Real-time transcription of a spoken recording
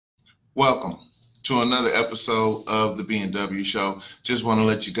Welcome to another episode of the B&W Show. Just want to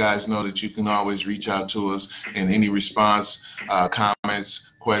let you guys know that you can always reach out to us in any response,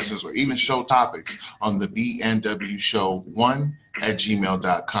 comments, questions, or even show topics on the B&W Show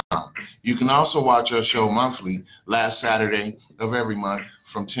 1@gmail.com. You can also watch our show monthly, last Saturday of every month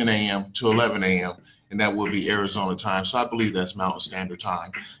from 10 a.m. to 11 a.m., and that will be Arizona time. So I believe that's Mountain Standard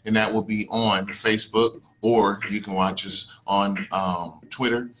Time, and that will be on Facebook, or you can watch us on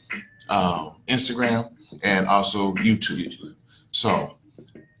Twitter, Instagram, and also YouTube. So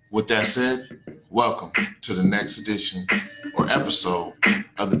with that said, welcome to the next edition or episode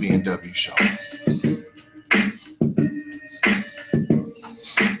of the B&W Show.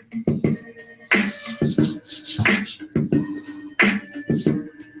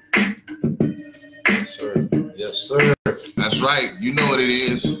 Yes, sir. That's right. You know what it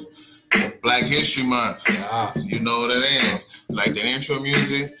is. Black History Month. Yeah. You know what it is. Like the intro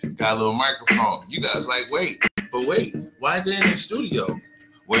music, got a little microphone. You guys like, wait, why they in the studio?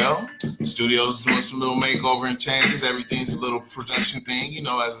 Well, the studio's doing some little makeover and changes. Everything's a little production thing, you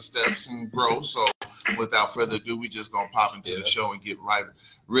know, as it steps and grows. So without further ado, we just gonna pop into the show and get right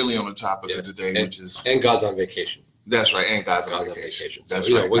really on the topic of today, which is... And God's on vacation. That's right, and God's on vacation. So,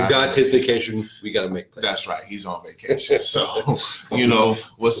 That's right. When God takes vacation, we got to make plans. That's right. He's on vacation. So, you know,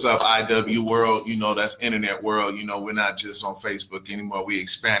 what's up, IW world? You know, that's internet world. You know, we're not just on Facebook anymore. We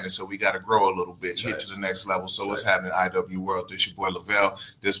expanded, so we got to grow a little bit, get to the next level. So what's happening, IW world? This your boy Lavelle.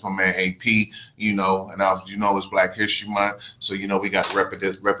 This my man AP. You know, and you know it's Black History Month. So, you know, we got to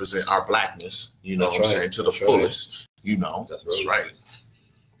represent our blackness, you know what I'm saying, to the fullest. You know, that's right.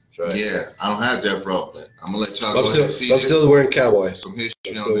 Right. Yeah, I don't have that, bro. I'm gonna let y'all go ahead and see. I'm still wearing cowboy. Some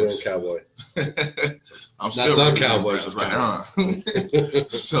history on this. Cowboy. I'm still wearing cowboy. Right, huh?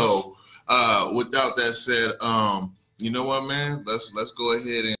 So, without that said, you know what, man? Let's go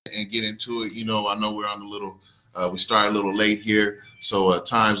ahead and get into it. You know, I know we're on a little. We started a little late here, so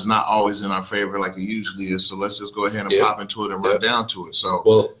time's not always in our favor like it usually is. So let's just go ahead and pop into it and run down to it. So,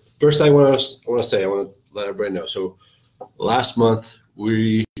 well, first thing I want to let everybody know. So, last month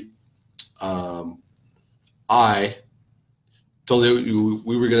I told you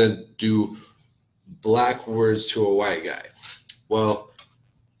we were going to do black words to a white guy. Well,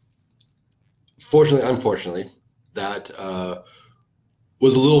 unfortunately, that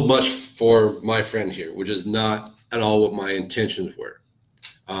was a little much for my friend here, which is not at all what my intentions were.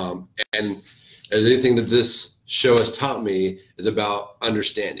 And anything that this show has taught me is about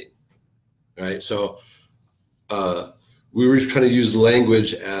understanding, right? So we were trying to use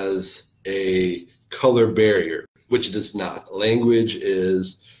language as a color barrier, which it is not. Language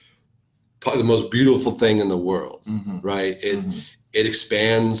is probably the most beautiful thing in the world, right? It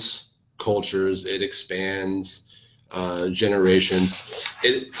expands cultures, it expands generations.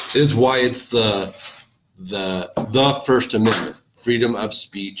 It is why it's the First Amendment, freedom of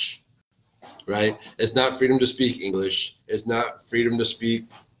speech, right? It's not freedom to speak English. It's not freedom to speak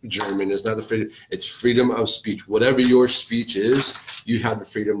German. It's not the freedom. It's freedom of speech. Whatever your speech is, you have the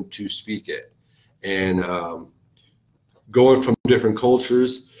freedom to speak it. And going from different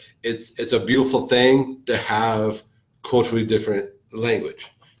cultures, it's a beautiful thing to have culturally different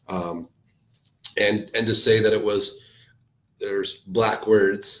language. And to say that there's black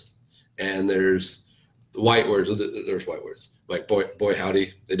words and there's white words. There's white words like boy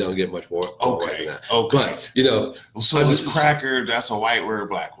howdy. They don't get much more white than that. Okay. But you know, so this cracker, that's a white word,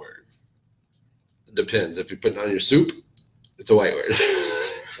 black word. It depends. If you put it on your soup, it's a white word.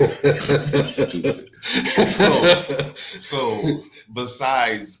 so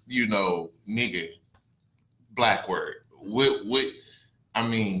besides, you know, nigga, black word, what I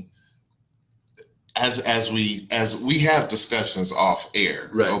mean, as we have discussions off air,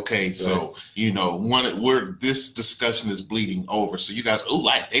 right? Okay, right. So you know, this discussion is bleeding over. So you guys,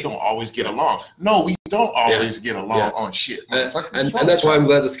 like they don't always get along. No, we don't always get along on shit. And that's why I'm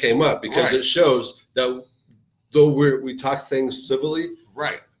glad this came up, because it shows that though we talk things civilly,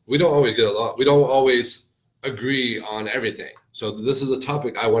 right? We don't always get along. We don't always agree on everything. So this is a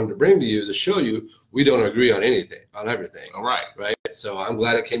topic I wanted to bring to you to show you we don't agree on everything. All right. Right. So I'm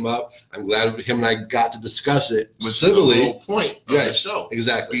glad it came up. I'm glad him and I got to discuss it civilly. The whole point of the show.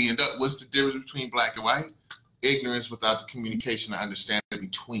 Exactly. What's the difference between black and white? Ignorance without the communication and understanding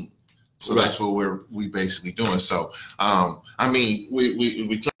between. So that's what we basically doing. So I mean,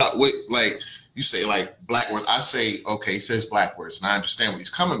 we talk like you say like black words. I say, okay, he says black words, and I understand where he's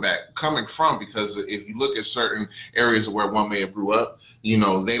coming from, because if you look at certain areas where one may have grew up, you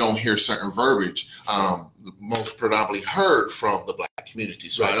know, they don't hear certain verbiage, most predominantly heard from the black community.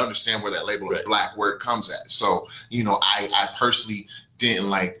 So I understand where that label of black word comes at. So, you know, I personally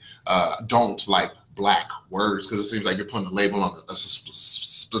don't like black words because it seems like you're putting a label on a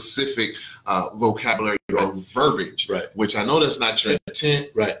specific vocabulary or verbiage, which I know that's not your intent,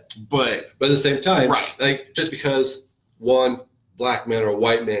 but at the same time, like just because one black man or a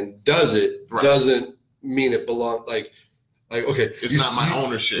white man does it doesn't mean it belongs. Like okay, it's not my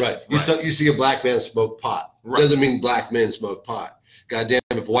ownership. You see a black man smoke pot. Doesn't mean black men smoke pot. Goddamn,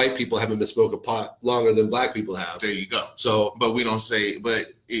 if white people haven't been smoking pot longer than black people have. There you go. So, but we don't say. But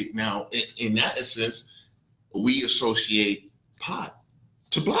now, in that sense, we associate pot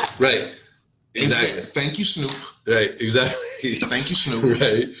to black. Right. Exactly. Thank you, Snoop. Right. Exactly. Thank you, Snoop.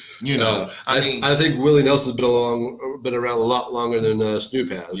 Right. You know, I think Willie Nelson's been around a lot longer than Snoop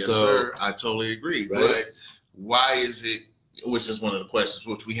has. Yes, so, sir. I totally agree. Right? But why is it? Which is one of the questions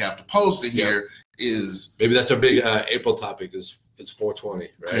which we have to pose to here is maybe that's our big April topic is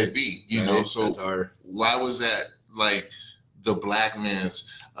 420, right? Could be, you know. So that's why was that like the black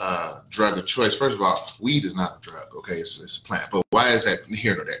man's drug of choice? First of all, weed is not a drug, okay? It's a plant. But why is that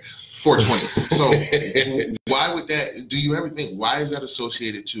here or there? 420. So why would that? Do you ever think why is that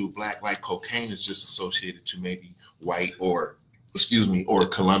associated to black? Like cocaine is just associated to maybe white or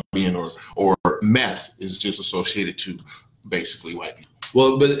Colombian or meth is just associated to basically white people.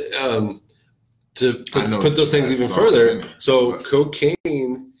 Well, but to put those things even further, so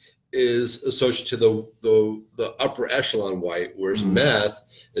cocaine is associated to the upper echelon white, whereas meth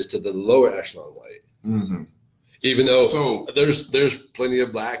is to the lower echelon white. Mm-hmm. Even though there's plenty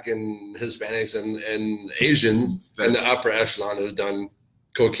of black and Hispanics and Asian in the upper echelon who've done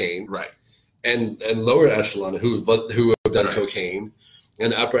cocaine, and lower echelon who have done cocaine,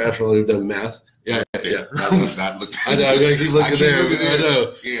 and upper echelon who've done meth. Yeah. I know. I gotta keep looking there. I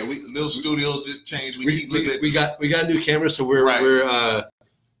know. Yeah, little studios just changed. We keep looking. We got a new camera, so we're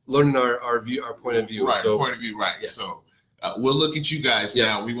learning our point of view. So, point of view. Yeah. So we'll look at you guys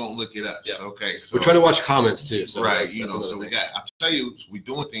now. We won't look at us. Yeah. Okay. So we're trying to watch comments too. So you know. So we got. I'll tell you, we're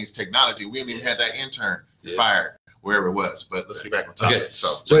doing things. Technology. We haven't even had that intern fired wherever it was. But let's get back on topic. Okay.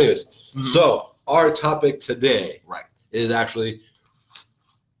 So anyways, so our topic today is actually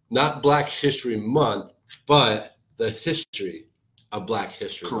not Black History Month, but the history of Black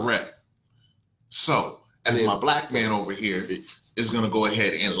History Month. Correct. So, as my black man over here is going to go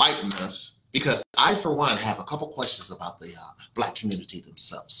ahead and enlighten us, because I, for one, have a couple questions about the black community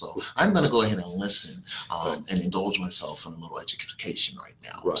themselves. So, I'm going to go ahead and listen and indulge myself in a little education right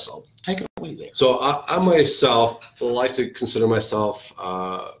now. Right. So, take it away there. So, I myself like to consider myself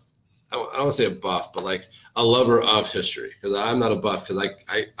I don't want to say a buff, but like a lover of history, because I'm not a buff because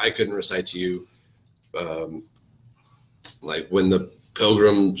I couldn't recite to you like when the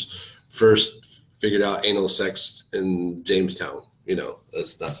Pilgrims first figured out anal sex in Jamestown. You know,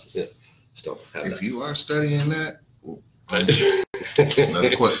 that's just don't have that. If you are studying that,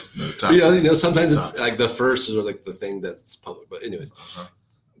 another question. You know, sometimes it's like the first or like the thing that's public. But anyways,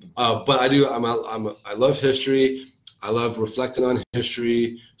 but I do. I love history. I love reflecting on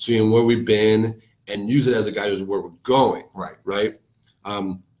history, seeing where we've been, and use it as a guide as where we're going. Right.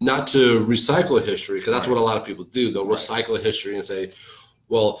 Not to recycle history, because that's what a lot of people do. They'll recycle history and say,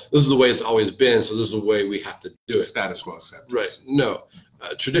 well, this is the way it's always been, so this is the way we have to do it. Status quo acceptance. Right. No.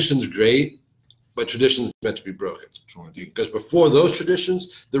 Tradition's great, but tradition's meant to be broken. Because before those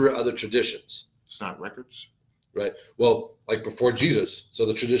traditions, there were other traditions. It's not records. Right. Well, like before Jesus. So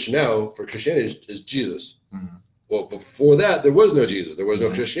the tradition now for Christianity is Jesus. Mm-hmm. Well, before that, there was no Jesus. There was no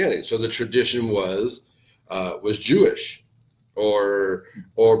Christianity. So the tradition was Jewish, or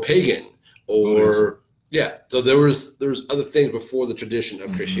pagan, or So there was other things before the tradition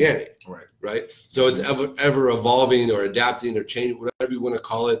of Christianity. Right. So it's ever evolving or adapting or changing, whatever you want to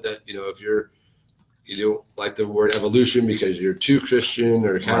call it. That if you don't like the word evolution because you're too Christian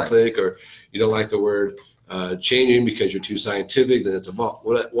or Catholic, or you don't like the word changing because you're too scientific, then it's evolved.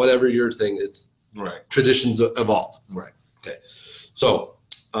 Whatever your thing is. Traditions evolve. Okay. So,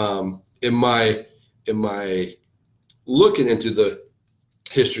 in my looking into the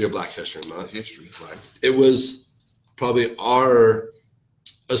history of Black History Month, it was probably our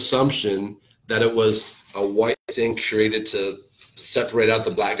assumption that it was a white thing created to separate out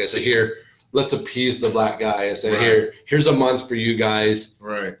the black guy. So here, let's appease the black guy and say, here's a month for you guys.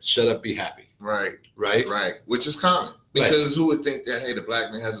 Shut up, be happy. Right. Which is common. Because who would think that, hey, the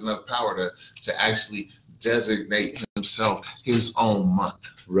black man has enough power to actually designate himself his own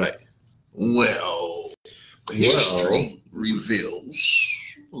month? Well, history reveals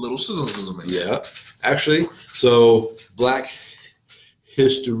a little cynicism. Yeah. Actually, so Black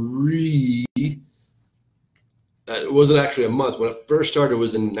History it wasn't actually a month. When it first started, it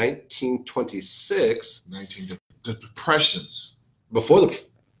was in 1926. The Depressions. Before the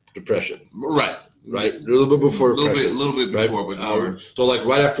Depression. Right. Right. A little bit before. A little bit before, right? But so like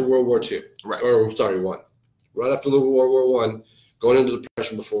right after World War II. Right. Or sorry, one. Right after World War I, going into the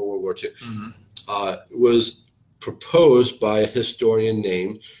Depression before World War II. It was proposed by a historian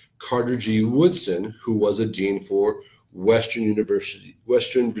named Carter G. Woodson, who was a dean for Western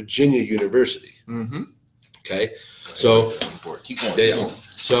Virginia University. Okay, so keep going. Yeah.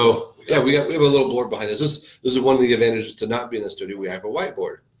 So we have a little board behind us. This is one of the advantages to not being in the studio. We have a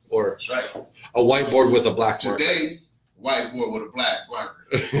whiteboard, or That's right. a whiteboard with a black marker. Today, whiteboard with a black marker.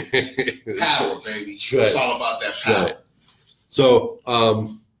 Power, baby. That's right. It's all about that power. Right. So,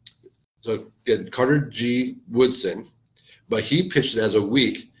 so again, Carter G. Woodson, but he pitched it as a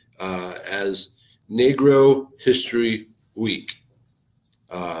week, as Negro History Week.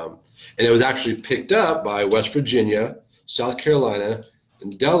 And it was actually picked up by West Virginia, South Carolina,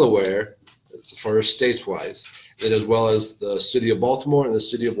 and Delaware for stateswise, and as well as the city of Baltimore and the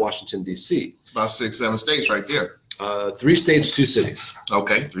city of Washington, D.C. It's about 6-7 states right there. 3 states, 2 cities.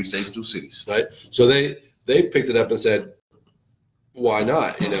 Okay, 3 states, 2 cities. Right. So they picked it up and said, why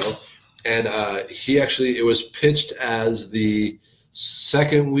not? And it was pitched as the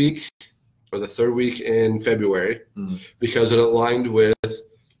 2nd week or the 3rd week in February because it aligned with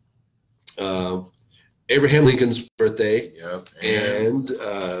Abraham Lincoln's birthday and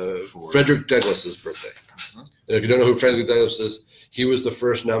Frederick Douglass's birthday. And if you don't know who Frederick Douglass is, he was the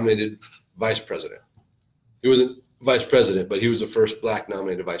first nominated vice president. He wasn't vice president, but he was the first black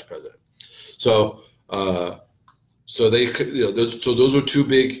nominated vice president. So, so those were 2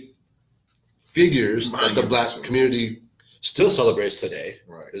 big figures that the black community still celebrates today,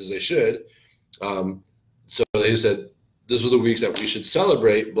 as they should. So they said, this are the weeks that we should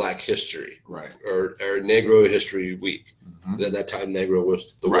celebrate Black history, or Negro History Week. At that time, Negro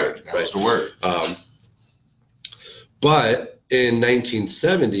was the word. That was the word. But in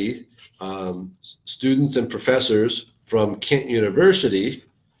 1970, students and professors from Kent University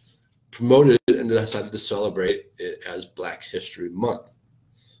promoted it and decided to celebrate it as Black History Month.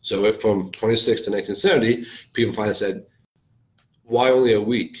 So from 26 to 1970, people finally said, why only a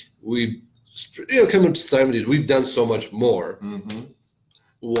week? We coming to the 70s, we've done so much more.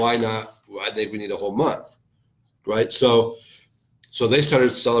 Why not? I think we need a whole month, right? So they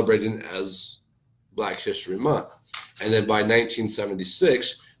started celebrating as Black History Month. And then by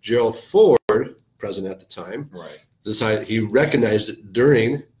 1976, Gerald Ford, president at the time, decided he recognized it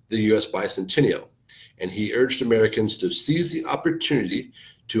during the U.S. bicentennial. And he urged Americans to seize the opportunity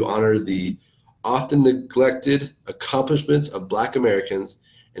to honor the often neglected accomplishments of Black Americans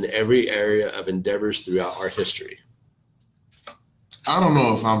in every area of endeavors throughout our history. I don't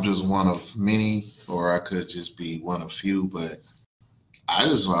know if I'm just one of many, or I could just be one of few, but I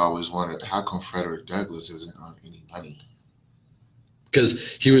just always wondered, how come Frederick Douglass isn't on any money?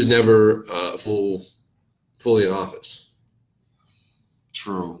 Because he was never fully in office.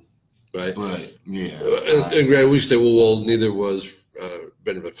 True. Right? But, yeah. And we say, well, neither was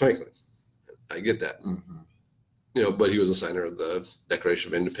Benjamin Franklin. I get that. But he was a signer of the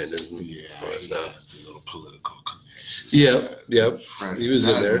Declaration of Independence. And he has the little political connection. Yeah. He was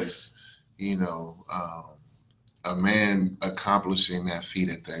in there. Was, a man accomplishing that feat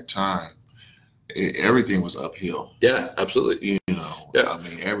at that time. Everything was uphill. Yeah, absolutely. I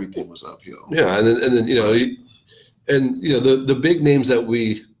mean, everything was uphill. Yeah, and then the big names that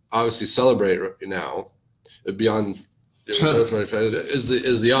we obviously celebrate now, beyond is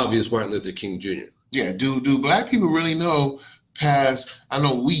the obvious Martin Luther King Jr. Yeah, do Black people really know past? I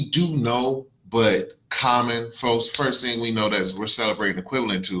know we do know, but common folks, first thing we know that we're celebrating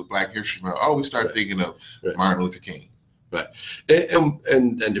equivalent to Black History Month. We start thinking of Martin Luther King. Right, and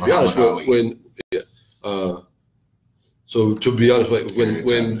to be honest,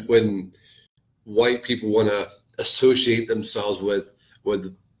 when white people want to associate themselves with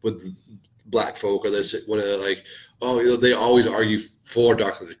Black folk, or they want to they always argue for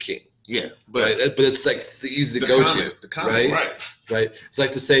Dr. Luther King. Yeah, but it's like the easy to go to, right? It's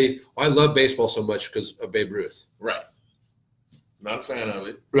like to say, I love baseball so much because of Babe Ruth. Right. Not a fan of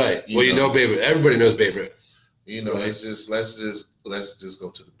it. Right. Babe Ruth. Everybody knows Babe Ruth. Let's just go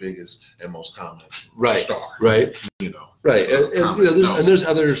to the biggest and most common star. Right. Right. And there's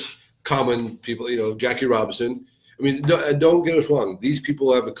other common people. Jackie Robinson. I mean, don't get us wrong. These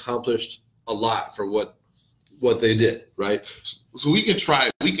people have accomplished a lot for what they did. Right. So we can try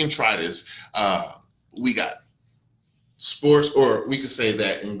this. We got sports, or we could say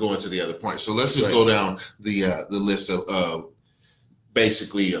that and go into the other point. So let's just go down the list of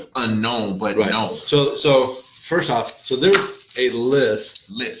basically of unknown but known. So first off, so there's a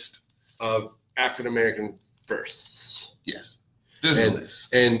list of African American firsts. Yes, there's a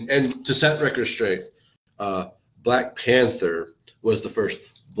list. And to set record straight, Black Panther was the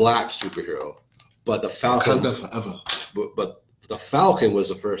first black superhero, but the Falcon Wakanda forever. But the Falcon was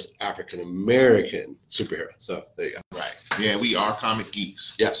the first African American superhero. So there you go. Right. Yeah, we are comic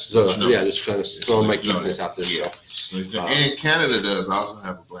geeks. Yes. So yeah, just kind of throwing my geekness out there. Yeah. And Canada does also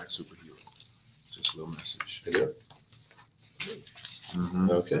have a black superhero. Just a little message. Yeah.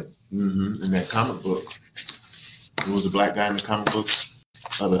 Mm-hmm. Okay. Mm-hmm. In that comic book, who was the black guy in the comic book?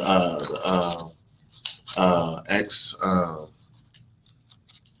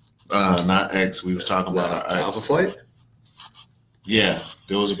 Not X. We was talking about our Alpha Flight. Yeah,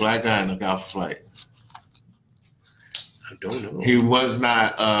 there was a black guy in the Alpha Flight. I don't know. He was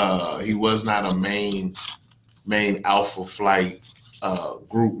not a main Alpha Flight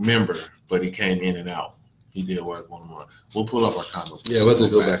group member, but he came in and out. He did work one more. We'll pull up our comic. Yeah, we'll have to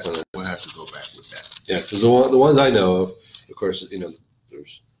go back on that. We'll have to go back with that. Yeah, because the ones I know of course,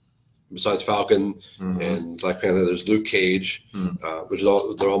 there's besides Falcon and Black Panther, there's Luke Cage, which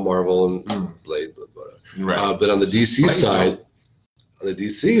is they're all Marvel and Blade, right. But on the DC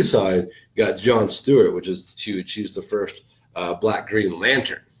side, you got John Stewart, which is huge. He's the first Black Green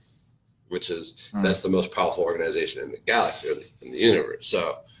Lantern, which is that's the most powerful organization in the galaxy or in the universe.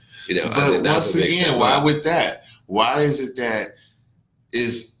 So, but once again, why with that? Why is it that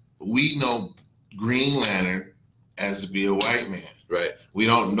we know Green Lantern as to be a white man? Right. We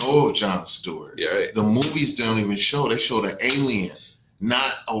don't know of John Stewart. Yeah, right. The movies don't even show. They show the alien,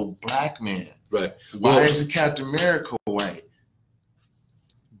 not a black man. Right. Why is it Captain America white?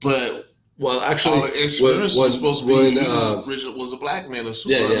 But actually, all the experience was supposed to be was a black man. The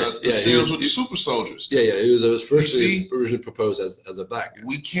series with the super soldiers. Yeah. It was first originally proposed as a black guy.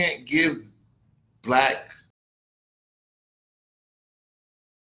 We can't give black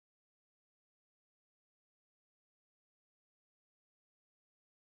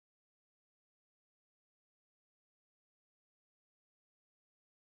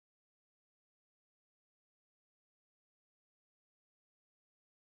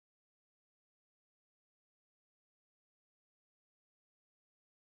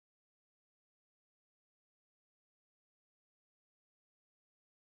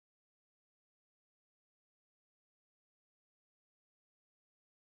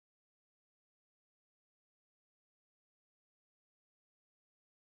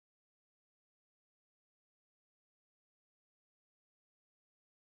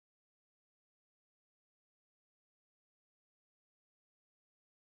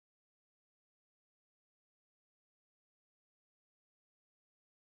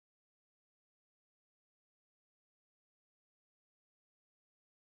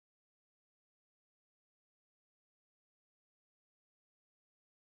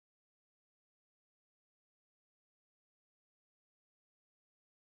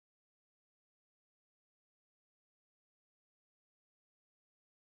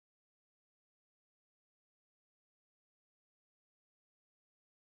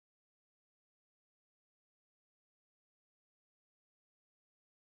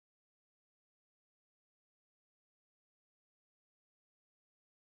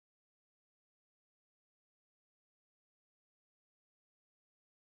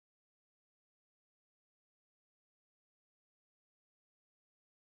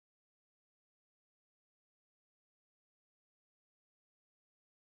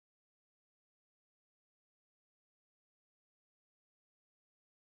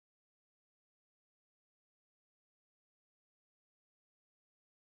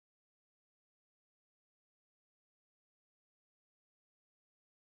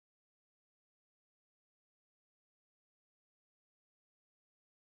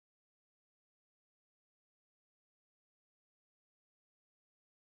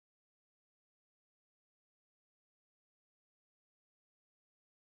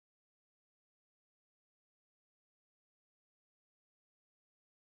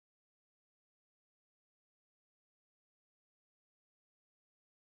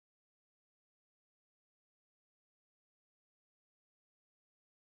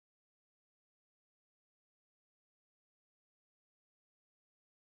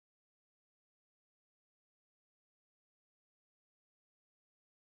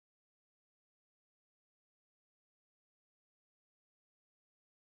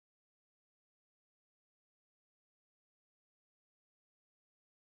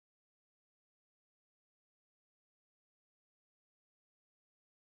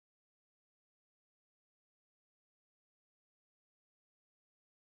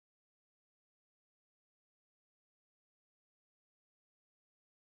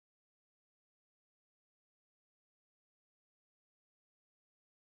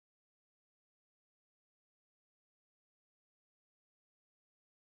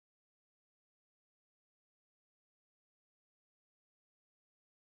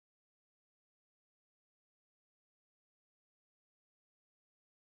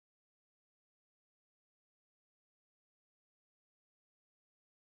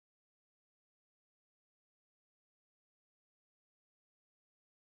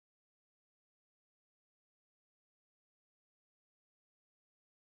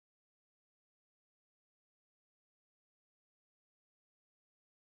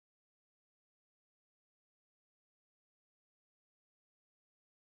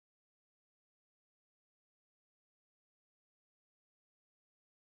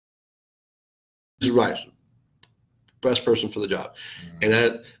Rice, best person for the job. And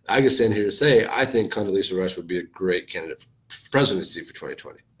I can stand here to say I think Condoleezza Rice would be a great candidate for presidency for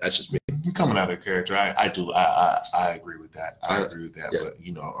 2020. That's just me. You're coming out of character. I do. I agree with that. I agree with that. Yeah. But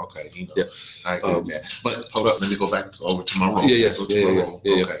okay, Yeah. I agree with that. But hold up, let me go back over to my role. Yeah.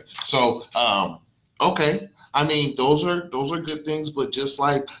 Okay. So okay. I mean, those are good things, but just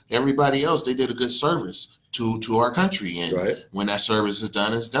like everybody else, they did a good service to our country. And Right. when that service is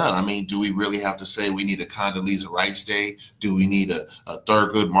done, it's done. I mean, do we really have to say we need a Condoleezza Rice Day? Do we need a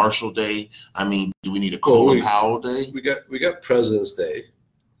Thurgood Marshall Day? I mean, do we need a Colin Powell Day? We got President's Day,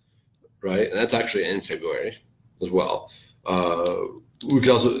 right? And that's actually in February as well. We could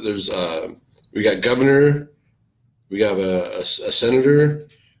also we got governor, we have a senator.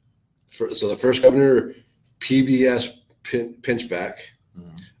 So the first governor, PBS Pinchback.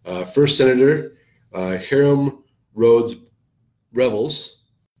 First senator, Hiram Rhodes Revels.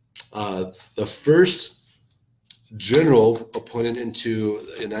 The first general appointed into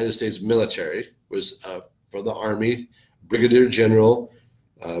the United States military was for the Army, Brigadier General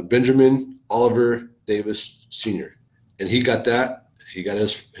Benjamin Oliver Davis Sr. And he got that. He got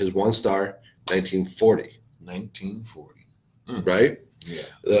his 1 star, 1940. 1940. Right? Yeah.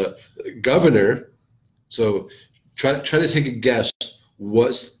 The governor. So try to take a guess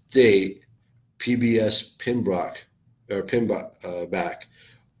what state PBS Pinback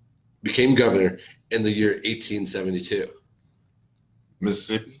became governor in the year 1872.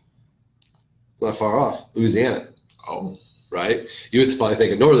 Mississippi. Not far off. Louisiana. Oh. Right? You would probably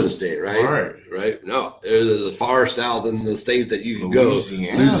think a northern state, right? Right. No, there's as far south in the states that you can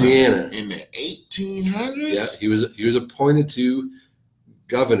Louisiana. go. Louisiana. In the 1800s? Yeah, he was appointed to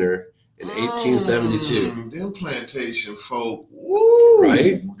governor in 1872. Them plantation folk, woo,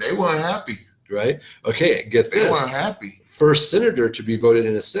 right? They weren't happy. Right? Okay, get this. They weren't happy. First senator to be voted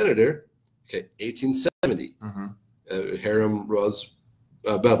in a senator, 1870. Hiram Rhodes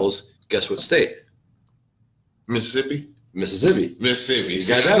Bevels, guess what state? Mississippi. You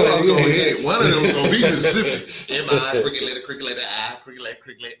got that one. Go ahead. One of them is going to be Mississippi. M-I, cricket letter, I,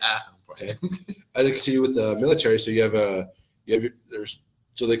 cricket I. I continue with the military. So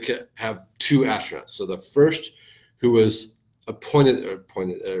so they could have 2 astronauts. So the first who was appointed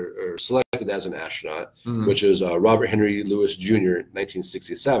or selected as an astronaut, which is Robert Henry Lewis Jr.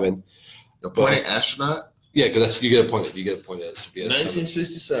 1967. Appointed astronaut? Yeah, because you get appointed. You get appointed to be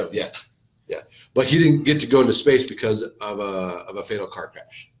 1967. Yeah. But he didn't get to go into space because of a fatal car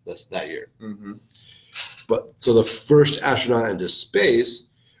crash. That's that year. But so the first astronaut into space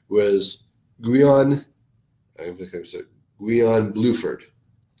was Guion Bluford.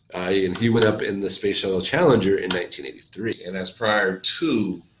 And he went up in the Space Shuttle Challenger in 1983. And that's prior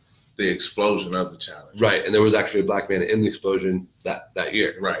to the explosion of the Challenger. Right. And there was actually a black man in the explosion that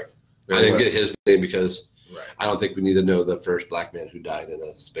year. Right. I didn't get his name because I don't think we need to know the first black man who died in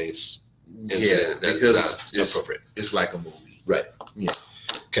a space incident. Because it's appropriate. It's like a movie. Right. Yeah.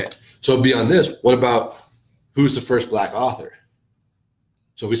 Okay. So beyond this, what about who's the first black author?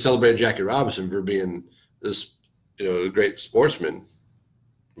 So we celebrate Jackie Robinson for being this, a great sportsman.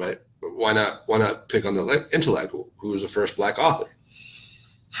 Right? But why not pick on the intellect? Who was the first black author?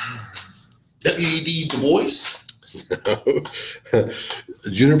 W.E.B. Du Bois?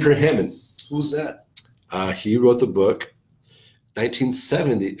 Juniper Hammond. Who's that? He wrote the book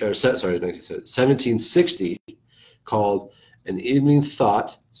 1760 called An Evening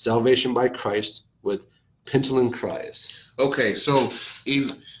Thought, Salvation by Christ with Pentland Cries. Okay, so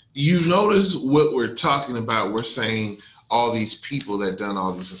if you notice what we're talking about, we're saying all these people that done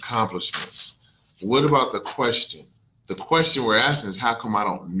all these accomplishments. What about the question? The question we're asking is, how come I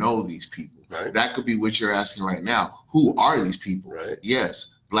don't know these people? Right. That could be what you're asking right now. Who are these people? Right.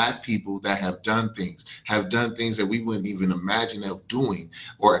 Yes, black people that have done things that we wouldn't even imagine of doing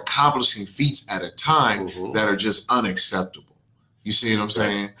or accomplishing feats at a time that are just unacceptable. You see what I'm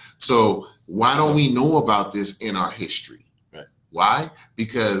saying? So why don't we know about this in our history? Right. Why?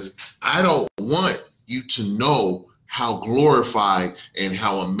 Because I don't want you to know how glorified and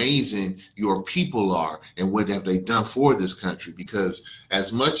how amazing your people are and what have they done for this country. Because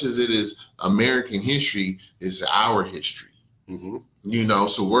as much as it is American history, it's our history. So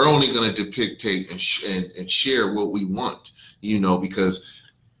we're only going to depict and share what we want, because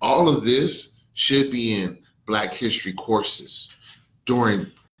all of this should be in Black history courses during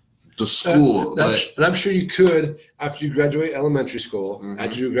the school. But I'm sure you could after you graduate elementary school,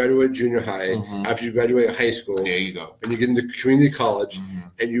 after you graduate junior high, after you graduate high school. There you go. And you get into community college,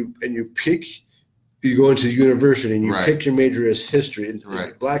 and you pick you go into university and you Right. pick your major as history and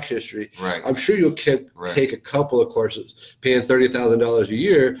Right. Black history. Right. I'm sure you'll Right. take a couple of courses, paying $30,000 a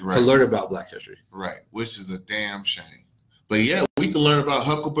year Right. to learn about Black history. Right, which is a damn shame. But yeah, we can learn about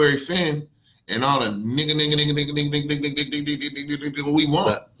Huckleberry Finn and all the nigga we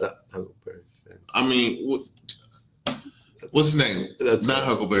want. Not Huckleberry Finn. I mean, what's his name? That's not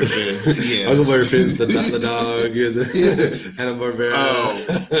Huckleberry Finn. Yeah, Huckleberry Finn's the dog. Hanna-Barbera.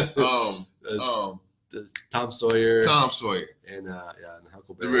 Tom Sawyer. Tom Sawyer. And and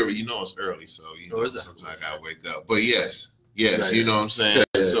Huckleberry. The river. You know it's early, so sometimes I gotta wake up. But yes, Right, you know what I'm saying.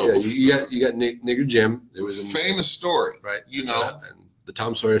 So you got Nigger Jim. There was a famous story, right? You know, and the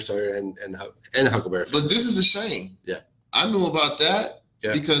Tom Sawyer story and Huckleberry Finn. But this is a shame. Yeah, I knew about that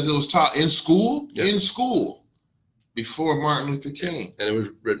because it was taught in school. Yeah. In school. Before Martin Luther King. And it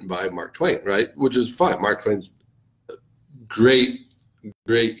was written by Mark Twain, right? Which is fine. Mark Twain's a great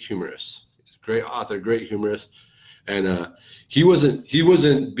humorist. Great author, great humorist. And he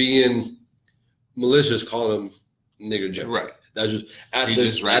wasn't being malicious calling him Nigger Jim. Right. That was just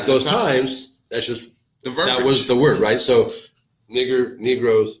just at those times, that's just the verbiage. That was the word, right? So nigger,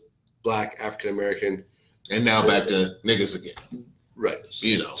 Negroes, Black, African American. And now back to niggas again. Right.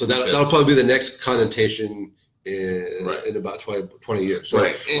 You know. So that'll probably be the next connotation in about 20 years. So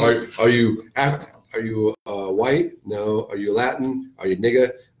right. Are you white? No. Are you Latin? Are you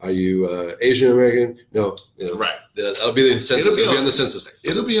nigga? Are you Asian American? No. Right. That'll be the census. It'll be on the census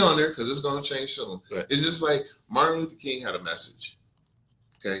thing. It'll be on there because it's going to change soon. Right. It's just like Martin Luther King had a message.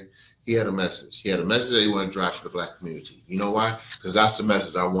 Okay. He had a message. He had a message that he wanted to drive for the Black community. You know why? Because that's the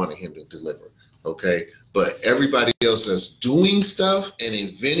message I wanted him to deliver. Okay. But everybody else that's doing stuff and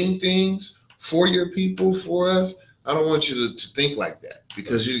inventing things for your people, for us, I don't want you to think like that,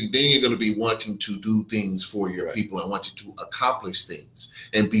 because then you're going to be wanting to do things for your people and wanting to accomplish things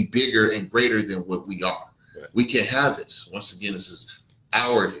and be bigger and greater than what we are. Right. We can't have this. Once again, this is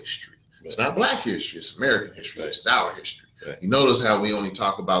our history. Right. It's not Black history. It's American history. Right. It's our history. Right. You notice how we only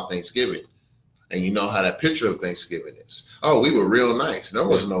talk about Thanksgiving, and you know how that picture of Thanksgiving is. Oh, we were real nice. There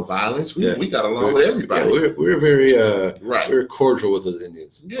was no violence. We got along with everybody. Yeah, we were very we were cordial with the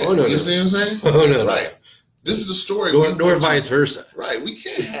Indians. Yeah. Oh no, you see what I'm saying? Oh no, right. This is the story. Nor vice versa. Right. We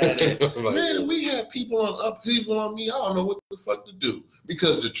can't have that. Man, we had people on me. I don't know what the fuck to do,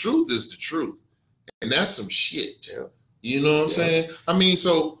 because the truth is the truth, and that's some shit. Yeah. You know what I'm saying? I mean,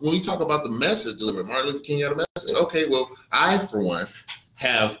 so when we talk about the message delivered, Martin Luther King had a message. Okay, well, I, for one,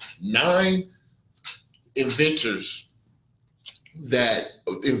 have 9 inventors that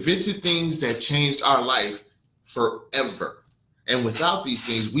invented things that changed our life forever. And without these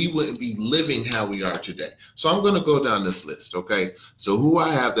things, we wouldn't be living how we are today. So I'm going to go down this list, okay? So who I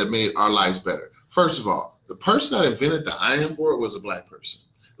have that made our lives better. First of all, the person that invented the iron board was a Black person.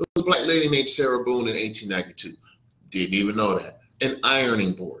 It was a Black lady named Sarah Boone in 1892. Didn't even know that. An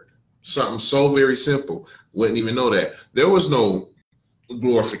ironing board. Something so very simple. Wouldn't even know that. There was no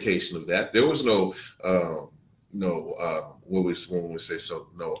glorification of that. There was no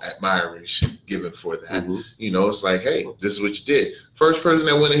admiration given for that. Mm-hmm. You know, it's like, hey, this is what you did. First person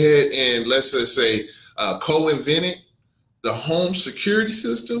that went ahead and let's just say co-invented the home security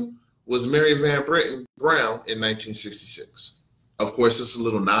system was Mary Van Brown in 1966. Of course, it's a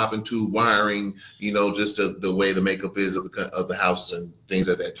little knob and tube wiring, you know, just the way the makeup is of the houses and things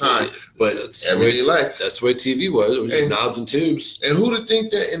at that time. But that's everyday life. That's the way TV was. It was just knobs and tubes. And who'd have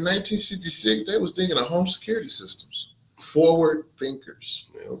think that in 1966 they was thinking of home security systems? Forward thinkers,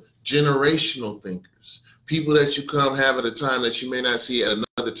 generational thinkers, people that you come have at a time that you may not see at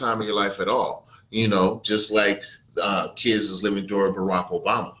another time in your life at all. You know, just like kids is living during Barack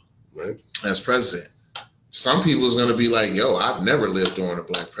Obama, right, as president. Some people is going to be like, yo, I've never lived during a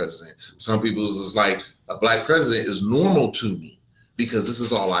Black president. Some people is like, a Black president is normal to me because this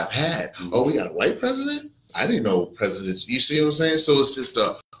is all I've had. Mm-hmm. Oh, we got a white president? I didn't know presidents. You see what I'm saying? So it's just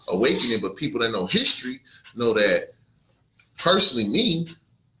a awakening. But people that know history know that personally, me,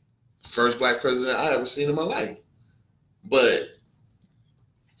 first Black president I ever seen in my life. But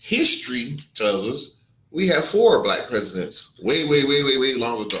history tells us we have 4 Black presidents way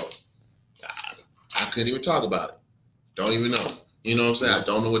long ago. I couldn't even talk about it. Don't even know. You know what I'm saying? I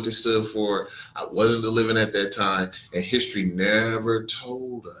don't know what they stood for. I wasn't living at that time. And history never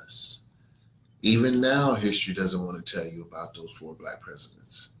told us. Even now, history doesn't want to tell you about those 4 Black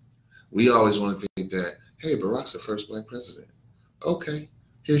presidents. We always want to think that, hey, Barack's the first Black president. Okay,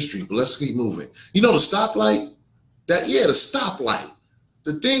 history, but let's keep moving. You know the stoplight? The stoplight.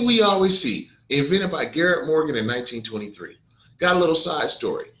 The thing we always see, invented by Garrett Morgan in 1923. Got a little side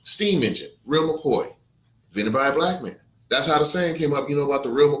story. Steam engine, real McCoy, invented by a Black man. That's how the saying came up, you know, about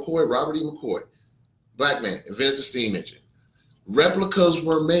the real McCoy, Robert E. McCoy. Black man invented the steam engine. Replicas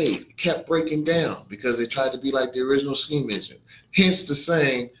were made, kept breaking down because they tried to be like the original steam engine. Hence the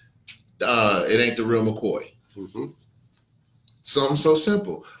saying, it ain't the real McCoy. Mm-hmm. Something so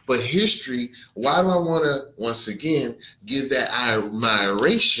simple. But history, why do I want to, once again, give that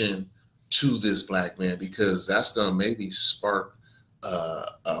admiration to this black man? Because that's going to maybe spark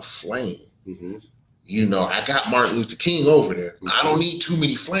a flame. Mm-hmm. You know, I got Martin Luther King over there. Mm-hmm. I don't need too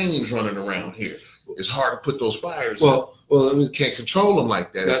many flames running around here. It's hard to put those fires out. Well, I mean, can't control them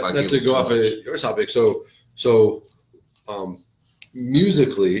like that. Not to go off of your topic. So,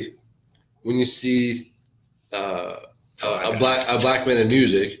 musically, when you see a black man in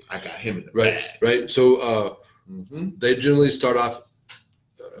music, I got him in the bag. Right. So, they generally start off.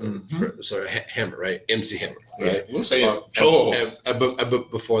 Hammer, right? MC Hammer, right? Yeah, we'll say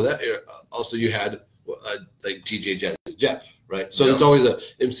but before that, also you had like DJ Jazzy Jeff, right? So there's always a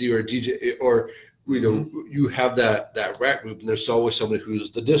MC or a DJ, or you know, you have that rap group, and there's always somebody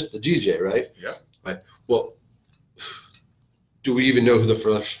who's the DJ, right? Yeah. Right. Well, do we even know who the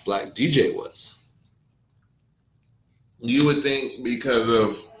first black DJ was? You would think because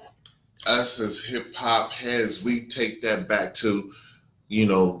of us as hip hop heads, we take that back to, you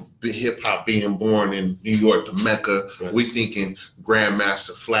know, hip hop being born in New York, the Mecca. Right. We thinking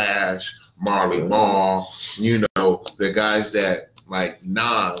Grandmaster Flash, Marley Marl, you know, the guys that like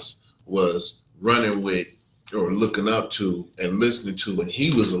Nas was running with or looking up to and listening to when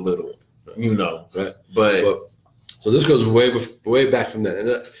he was a little, you know. Right. But so this goes way back from that,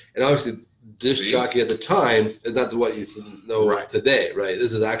 and obviously disc jockey at the time is not what you know today, right?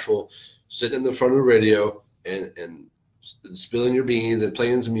 This is actual sitting in the front of the radio and spilling your beans and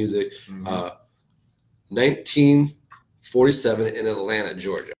playing some music. 1947 in Atlanta,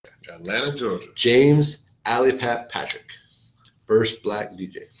 Georgia. James Alley-Pat Patrick. First black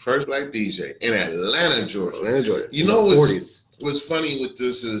DJ. First black DJ in Atlanta, Georgia. You in know the 40s. What's funny with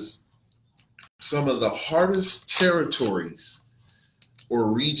this is some of the hardest territories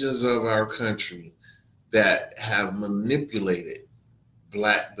or regions of our country that have manipulated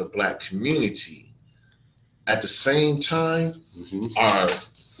the black community at the same time are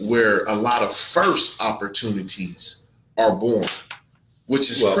where a lot of first opportunities are born. Which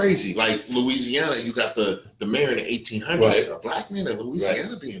is crazy. Like Louisiana, you got the mayor in the 1800s. Right. A black man in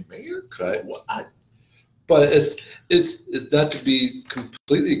Louisiana being mayor? Right. But it's not to be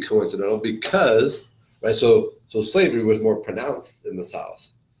completely coincidental because, right, so slavery was more pronounced in the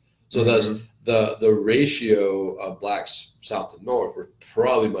South. So the ratio of blacks south to north were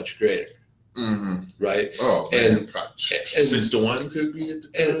probably much greater. Right? Oh, and 6-1 could be at the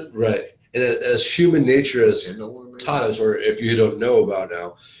time. Right. And as human nature has taught us, or if you don't know about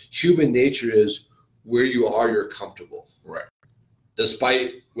now, human nature is where you are, you're comfortable. Right.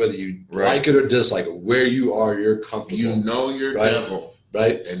 Despite whether you like it or dislike it, where you are, you're comfortable. You know your devil.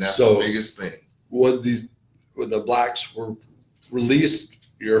 Right. And that's the biggest thing. When the blacks were released,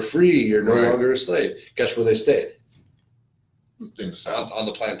 you're free, you're no longer a slave. Guess where they stayed? In the South. On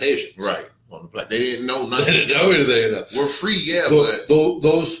the plantation. Right. They didn't know nothing. They didn't know anything. We're free, but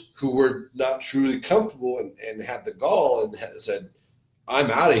those who were not truly comfortable and had the gall and said,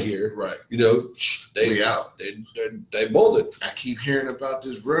 "I'm out of here." Right. You know, they bolted. I keep hearing about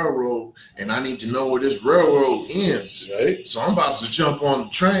this railroad, and I need to know where this railroad ends. Right. So I'm about to jump on the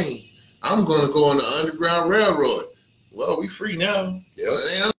train. I'm going to go on the Underground Railroad. Well, we free now. Yeah.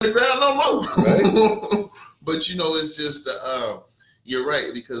 It ain't underground no more. Right. But you know, it's just you're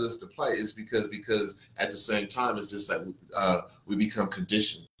right, because it's the plight. It's because at the same time, it's just like we become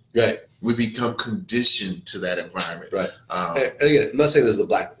conditioned. Right. We become conditioned to that environment. Right. And again, I'm not saying this is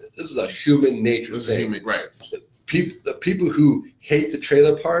this is a human nature thing. Right. The people who hate the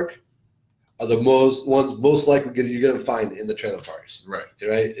trailer park are the ones most likely you're going to find in the trailer parks. Right.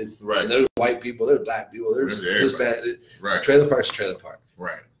 Right. It's right. And there's white people, there's black people, there's Hispanic. Right. Trailer park's trailer park.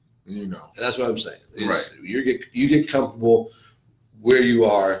 Right. You know. And that's what I'm saying. Right. You get comfortable where you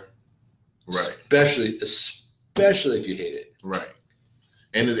are. Right. Especially if you hate it. Right.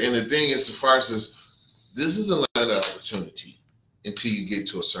 And the thing is, as far as this is a land of opportunity until you get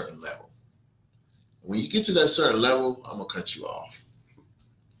to a certain level. When you get to that certain level, I'm gonna cut you off.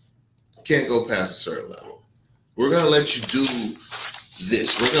 Can't go past a certain level. We're gonna let you do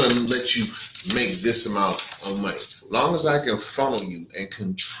this. We're gonna let you make this amount of money. As long as I can funnel you and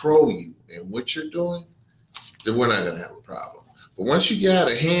control you in what you're doing, then we're not gonna have a problem. But once you get out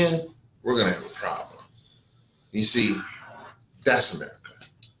of hand, we're gonna have a problem. You see, that's America.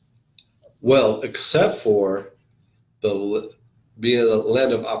 Well, except for being a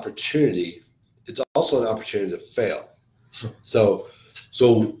land of opportunity, it's also an opportunity to fail. So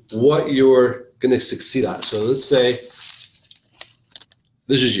what you're going to succeed at. So let's say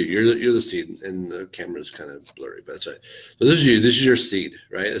this is you. You're the seed, and the camera's kind of blurry, but that's right. So this is you. This is your seed,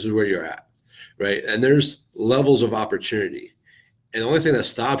 right? This is where you're at, right? And there's levels of opportunity. And the only thing that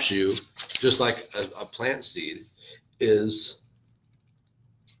stops you, just like a plant seed, is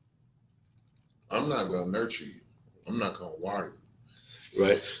I'm not going to nurture you. I'm not going to water you.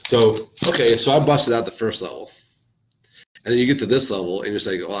 Right. So, okay, so I busted out the first level. And then you get to this level and you're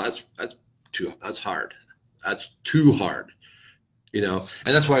saying, well, that's hard. That's too hard. You know,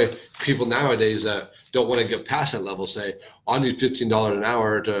 and that's why people nowadays that don't want to get past that level say, I need $15 an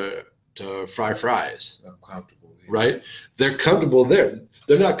hour to fry fries. I'm comfortable. Yeah. Right? They're comfortable there.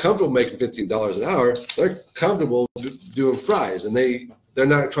 They're not comfortable making $15 an hour. They're comfortable doing fries, and they're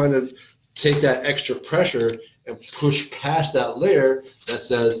not trying to take that extra pressure and push past that layer that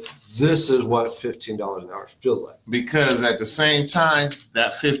says this is what $15 an hour feels like. Because at the same time,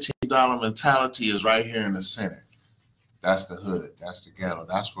 that $15 mentality is right here in the center. That's the hood. That's the ghetto.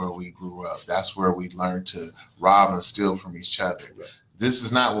 That's where we grew up. That's where we learned to rob and steal from each other. Right. This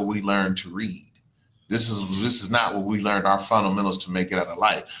is not what we learned to read. This is not what we learned our fundamentals to make it out of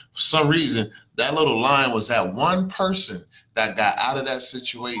life. For some reason, that little line was that one person that got out of that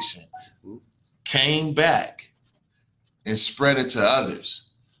situation, came back, and spread it to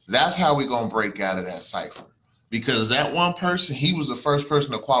others. That's how we're going to break out of that cycle. Because that one person, he was the first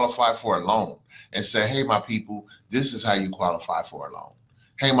person to qualify for a loan and say, hey, my people, this is how you qualify for a loan.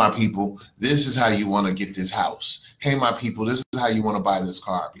 Hey, my people, this is how you want to get this house. Hey, my people, this is how you want to buy this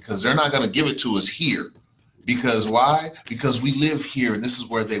car. Because they're not going to give it to us here. Because why? Because we live here, and this is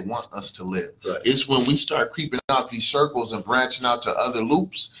where they want us to live. Right. It's when we start creeping out these circles and branching out to other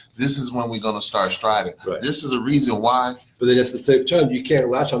loops, this is when we're going to start striding. Right. This is a reason why. But then at the same time, you can't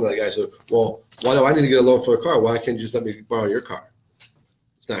latch on to that guy. So, well, why do I need to get a loan for a car? Why can't you just let me borrow your car?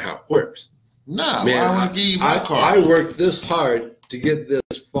 It's not how it works. Nah, man, I want to give you my car. I worked this hard to get this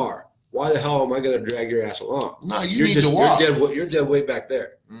far. Why the hell am I going to drag your ass along? No, you need to walk. You're dead way back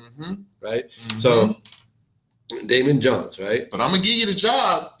there. Mm-hmm. Right? Mm-hmm. So, Damon Johns, right? But I'm going to give you the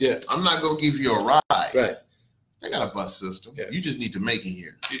job. Yeah. I'm not going to give you a ride. Right. They got a bus system. Yeah. You just need to make it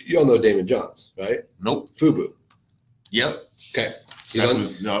here. You all know Damon Johns, right? Nope. FUBU. Yep. Okay.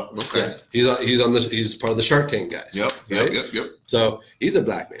 Okay. He's part of the Shark Tank guys. Yep. Right? Yep. So he's a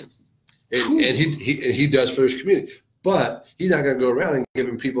black man. And he does for his community. But he's not going to go around and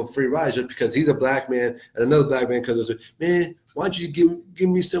giving people free rides just because he's a black man and another black man comes and says, man, why don't you give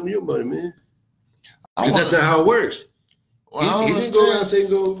me some of your money, man? That's not how it works. Well, he didn't go around saying,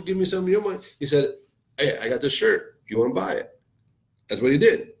 go give me some of your money. He said, hey, I got this shirt. You want to buy it? That's what he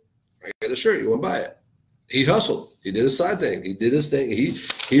did. I got the shirt. You want to buy it? He hustled. He did his side thing. He did his thing.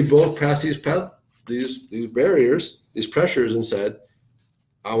 He broke past these barriers, these pressures, and said,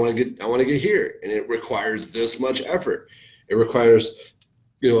 I want to get here. And it requires this much effort. It requires,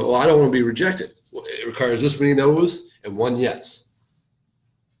 I don't want to be rejected. It requires this many no's and one yes.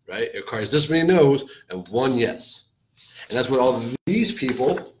 Right? It requires this many no's and one yes. And that's what all of these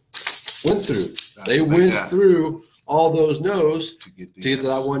people went through. They went through all those no's to get to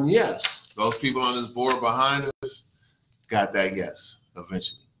that one yes. Those people on this board behind us got that yes.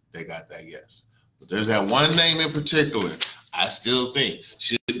 Eventually, they got that yes. But there's that one name in particular I still think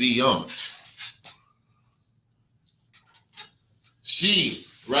should be on. She,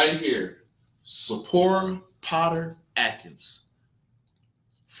 right here, Zipporah Potter Atkins.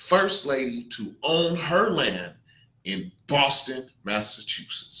 First lady to own her land in Boston,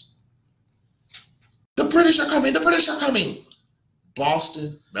 Massachusetts. The British are coming. The British are coming.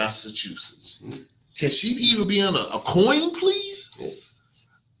 Boston, Massachusetts. Can she even be on a coin, please?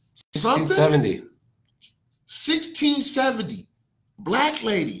 Something? 1670. 1670. Black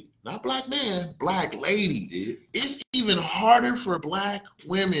lady. Not black man. Black lady. Yeah. It's even harder for black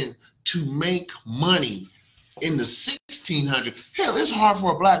women to make money in the 1600s. Hell, it's hard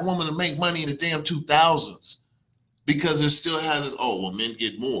for a black woman to make money in the damn 2000s because it still has this, men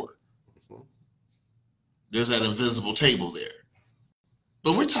get more. There's that invisible table there.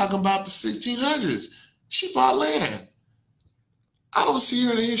 But we're talking about the 1600s. She bought land. I don't see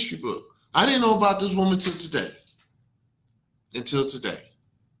her in the history book. I didn't know about this woman until today.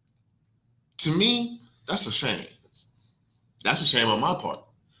 To me, that's a shame. That's a shame on my part.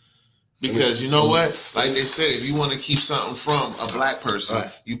 Because you know what? Like they said, if you want to keep something from a black person,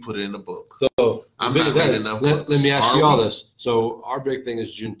 right, you put it in the book. So I'm not reading enough books. Let me ask you all this. So our big thing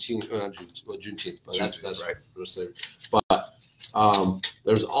is Juneteenth. Not Juneteenth, but that's right. But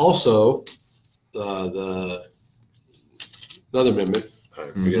there's also the another amendment. I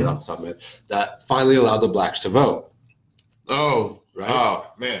forget it off the top of my head that finally allowed the blacks to vote. Oh, right?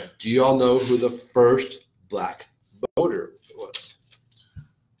 Oh man, do you all know who the first black voter was?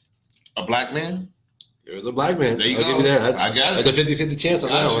 A black man. It was a black man. There you I'll go. give you that. I got it. That's a 50-50 chance on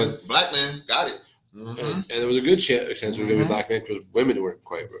that one. Black man, got it. And there was a good chance it was going to be black man because women weren't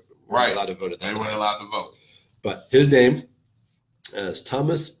allowed to vote at that time. They weren't allowed to vote. But his name is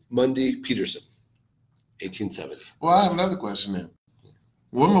Thomas Mundy Peterson, 1870. Well, I have another question then.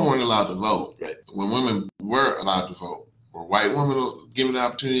 Women weren't allowed to vote. Right. When women were allowed to vote, were white women given the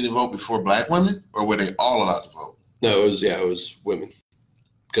opportunity to vote before black women, or were they all allowed to vote? No, it was women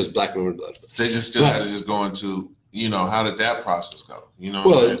because black women were allowed to vote. They just still had to just go into, how did that process go?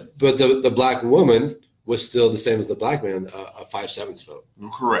 But the black woman was still the same as the black man, a 5/7 vote.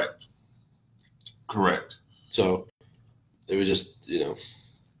 Correct. So it was just,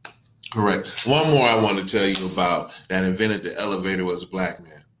 Correct. One more I want to tell you about that invented the elevator was a black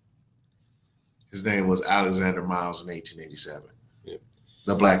man. His name was Alexander Miles in 1887. Yeah.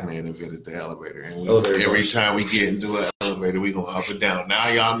 The black man invented the elevator. And every time we get into an elevator, we go up and down. Now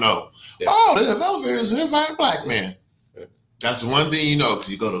y'all know. Yeah. Oh, there's an elevator is invented by a black man. Yeah. That's the one thing you know,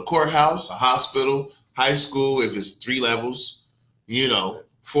 because you go to a courthouse, a hospital, high school, if it's 3 levels,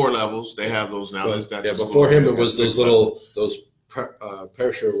 4 levels. They have those now. Before him, it was those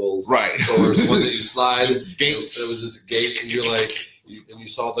perishables, right? Doors, one that you slide. Gates. There was this gate, and you're like, you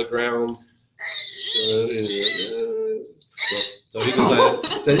saw the ground. So he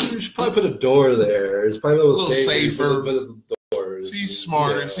said you should probably put a door there. It's probably a little safer. A bit of the doors. He's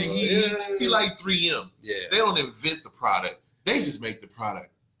smarter. He like 3M. Yeah. They don't invent the product. They just make the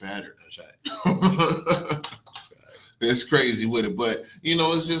product better. That's right. It's crazy with it, but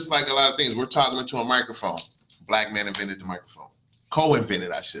it's just like a lot of things. We're talking into a microphone. Black man invented the microphone.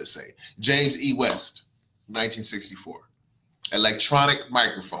 Co-invented, I should say. James E. West, 1964. Electronic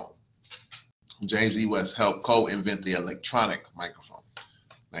microphone. James E. West helped co-invent the electronic microphone,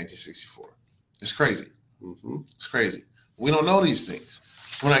 1964. It's crazy. Mm-hmm. It's crazy. We don't know these things.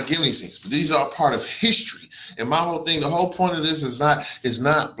 We're not given these things, but these are part of history. And my whole thing, the whole point of this is not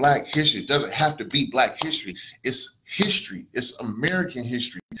black history. It doesn't have to be black history. It's history. It's American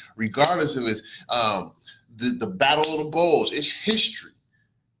history, regardless of it's the Battle of the Bulls. It's history.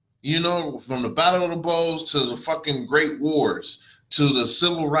 From the Battle of the Bulls to the fucking Great Wars, to the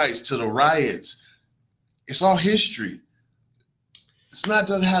civil rights, to the riots. It's all history.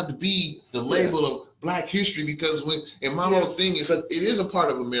 Doesn't have to be the label of black history, because whole thing is that it is a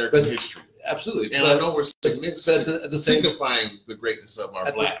part of American history. Absolutely. And I know we're signifying the greatness of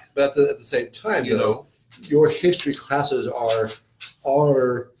our black. But at the same time, your history classes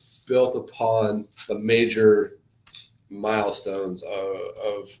are built upon the major milestones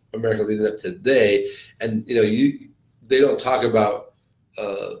of America leading up to today. And, they don't talk about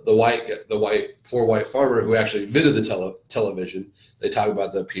the poor white farmer who actually invented the television. They talk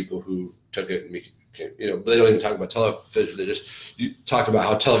about the people who took it and but they don't even talk about television. They just talk about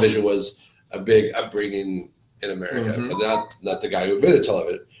how television was a big upbringing in America, but not the guy who invented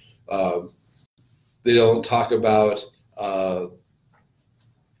television. They don't talk about the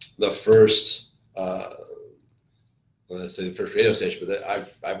first, let's say the first radio station, but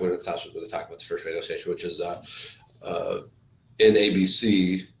I've went to class where they talk about the first radio station, which is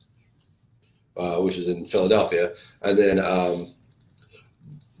NABC, which is in Philadelphia, and then,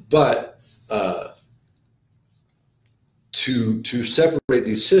 to separate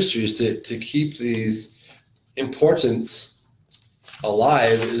these histories, to keep these importance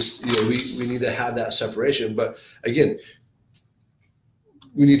alive is, we need to have that separation. But again,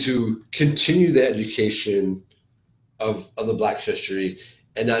 we need to continue the education of the Black history,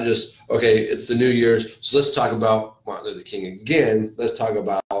 and not just, okay, it's the New Year's, so let's talk about Martin Luther King again. Let's talk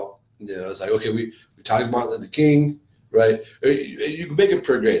about, it's like, okay, we talk about Martin Luther King, right? You can make it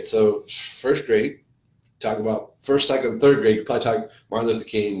per grade. So first grade, talk about first, second, third grade, you probably talk Martin Luther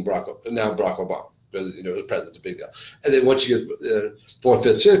King, Barack Obama, because, the president's a big deal. And then once you get fourth,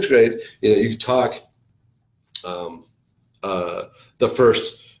 fifth, sixth grade, you can talk the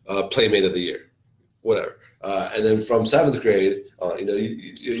first Playmate of the Year, whatever. And then from seventh grade, Playmate of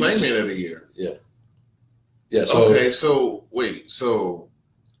the Year. Yeah. Yeah. So, okay. So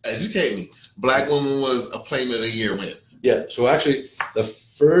educate me. Black woman was a Playmate of the Year when? Yeah. So actually, the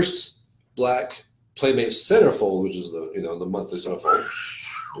first Black Playmate centerfold, which is the monthly centerfold,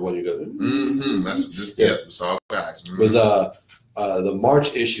 the one you go. That's just it's all guys. Was the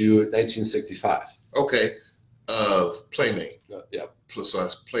March issue, 1965. Okay. Of Playmate. Yeah. So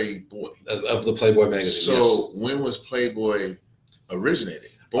that's Playboy. Of the Playboy magazine. So when was Playboy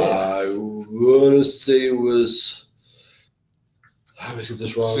originated? Born? I want to say it was. I always get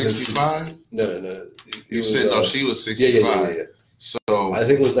this wrong. 65? No. You said no. She was 65. Yeah. So I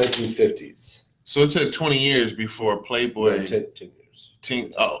think it was 1950s. So it took 20 years before Playboy. No, 10 years.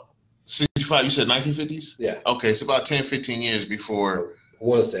 65, you said 1950s? Yeah. Okay, it's about 10, 15 years before. I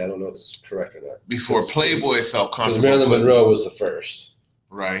want to say, I don't know if it's correct or not. Before Playboy felt comfortable. Because Marilyn Monroe was the first.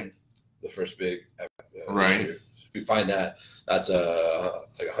 Right. The first big. Right. Issue. If you find that, that's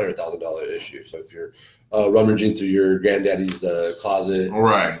like $100,000 issue. So if you're rummaging through your granddaddy's closet,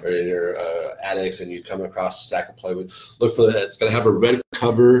 right, or in your attics, and you come across a stack of Playboy, look for that. It's going to have a red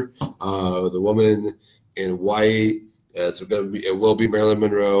cover. The woman in white. It will be Marilyn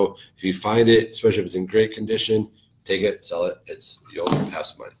Monroe. If you find it, especially if it's in great condition, take it, sell it. You'll have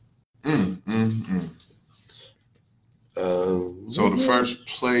some money. So the first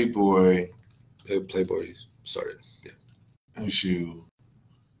Playboy started. Yeah. Issue.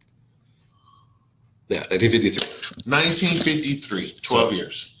 Yeah, 1953. 1953. 12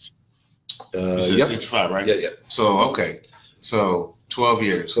 years. You said 65, right? Yeah. So okay. So 12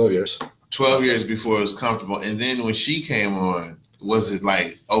 years. 12 years. 12 years before it was comfortable. And then when she came on, was it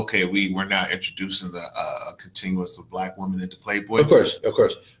like, okay, we're now introducing a continuous of black women into Playboy? Of course.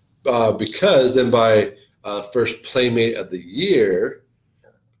 Because then by first Playmate of the Year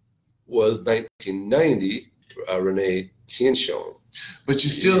was 1990, Renee Tienschon. But you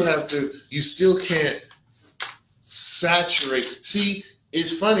still can't saturate. See,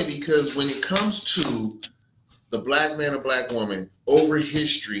 it's funny because when it comes to the black man or black woman over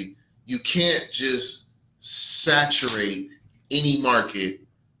history, you can't just saturate any market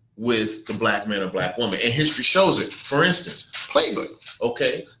with the black man or black woman. And history shows it. For instance, Playboy,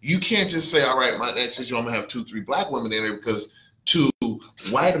 okay? You can't just say, all right, my next issue, I'm going to have 2-3 black women in there, because to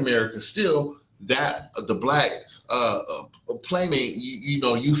white America still, that the black Playmate,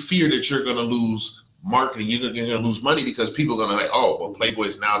 you fear that you're going to lose marketing. You're going to lose money because people are going to like, oh, well,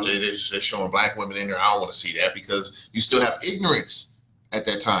 Playboy's now they're showing black women in there. I don't want to see that, because you still have ignorance at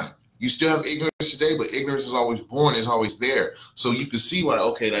that time. You still have ignorance today, but ignorance is always born, is always there. So you can see why,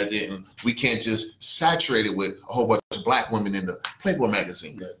 okay, we can't just saturate it with a whole bunch of black women in the Playboy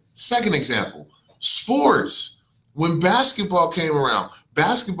magazine. Right. Second example, sports. When basketball came around,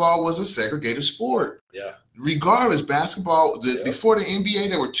 basketball was a segregated sport. Yeah. Regardless, basketball, before the NBA,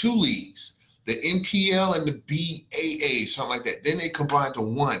 there were 2 leagues, the NPL and the BAA, something like that. Then they combined to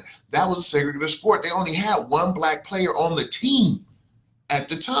one. That was a segregated sport. They only had one black player on the team at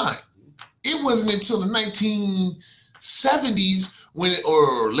the time. It wasn't until the 1970s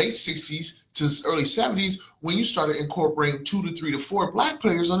or late 60s to early 70s when you started incorporating 2 to 3 to 4 black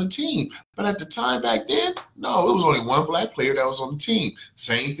players on the team. But at the time back then, no, it was only one black player that was on the team.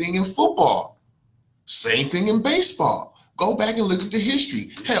 Same thing in football. Same thing in baseball. Go back and look at the history.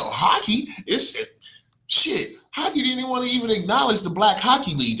 Hell, hockey, hockey didn't want to even acknowledge the black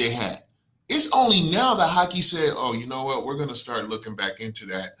hockey league they had. It's only now that hockey said, oh, you know what, we're going to start looking back into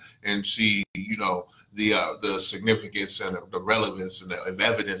that and see, the significance and the relevance and the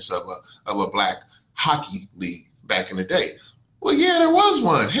evidence of a black hockey league back in the day. Well, yeah, there was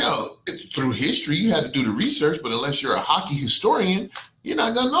one. Hell, through history, you had to do the research, but unless you're a hockey historian, you're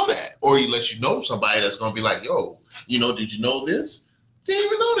not going to know that. Or unless you know somebody that's going to be like, yo, did you know this? Didn't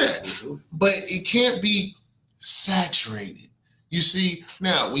even know that. Mm-hmm. But it can't be saturated. You see,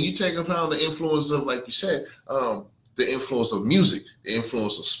 now, when you take upon the influence of, like you said, the influence of music, the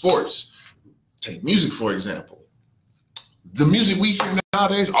influence of sports, take music, for example. The music we hear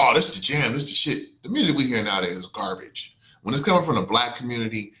nowadays, oh, this is the jam, this is the shit. The music we hear nowadays is garbage. When it's coming from the black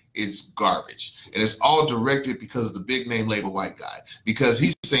community, it's garbage. And it's all directed because of the big name label white guy. Because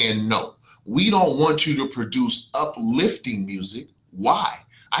he's saying, no, we don't want you to produce uplifting music. Why?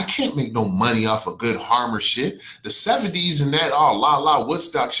 I can't make no money off of good Harmer shit. The 70s and that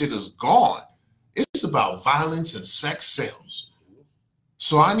Woodstock shit is gone. It's about violence and sex sales.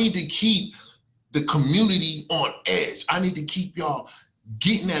 So I need to keep the community on edge. I need to keep y'all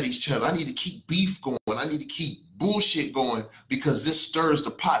getting at each other. I need to keep beef going. I need to keep bullshit going, because this stirs the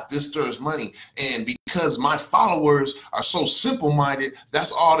pot, this stirs money. And because my followers are so simple-minded,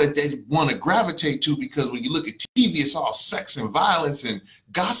 that's all that they want to gravitate to, because when you look at TV, it's all sex and violence and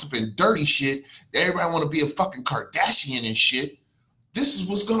gossip and dirty shit. Everybody want to be a fucking Kardashian and shit. This is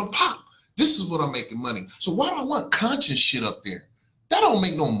what's going to pop. This is what I'm making money. So why do I want conscious shit up there? That don't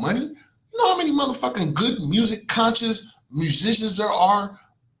make no money. You know how many motherfucking good music conscious musicians there are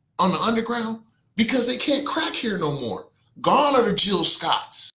on the underground? Because they can't crack here no more. Gone are the Jill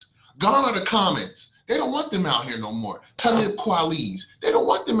Scotts. Gone are the Commons. They don't want them out here no more. Talib Kweli's. They don't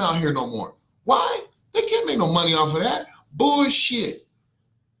want them out here no more. Why? They can't make no money off of that. Bullshit.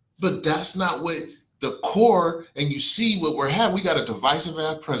 But that's not what the core, and you see what we're having. We got a divisive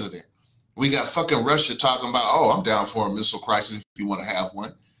ass president. We got fucking Russia talking about, oh, I'm down for a missile crisis if you want to have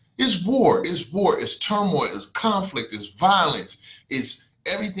one. It's war. It's war. It's turmoil. It's conflict. It's violence. It's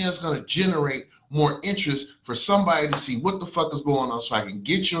everything that's going to generate more interest for somebody to see what the fuck is going on so I can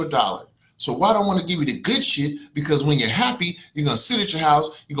get your dollar. So why do I want to give you the good shit? Because when you're happy, you're going to sit at your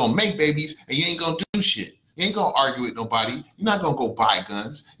house, you're going to make babies, and you ain't going to do shit. You ain't going to argue with nobody. You're not going to go buy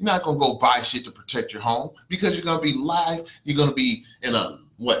guns. You're not going to go buy shit to protect your home because you're going to be live. You're going to be in a,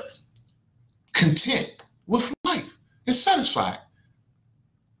 content with life. It's satisfied.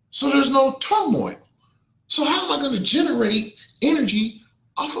 So there's no turmoil. So how am I going to generate energy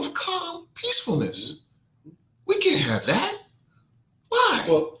off of calm peacefulness? We can't have that. Why?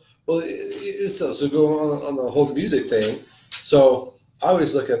 Well, so go on the whole music thing. So I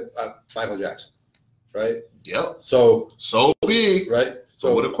always look at Michael Jackson, right? Yep. So big, right?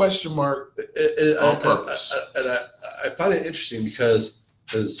 So with a question mark on purpose. And I find it interesting because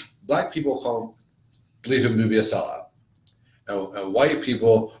black people believe him to be a sellout, and white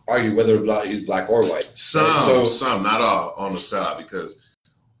people argue whether or not he's black or white. Some, not all, on the sellout because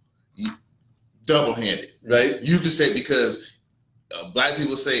double-handed, right? You could say because black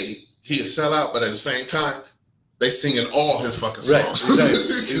people say he a sellout, but at the same time, they singing all his fucking songs. Right,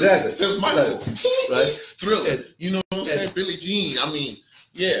 exactly. That's Michael. Right. Thriller. And, you know what I'm saying? Billie Jean. I mean,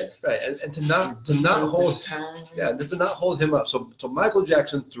 yeah. Right. And to not hold time. Yeah, to not hold him up. So Michael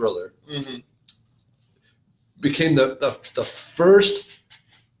Jackson Thriller became the first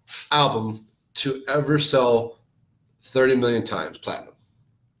album to ever sell 30 million times platinum.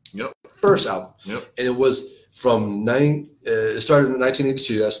 Yep. First album. Yep. And it was from it started in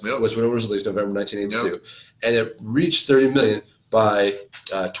 1982. That's was when it was released, November 1982, and it reached 30 million by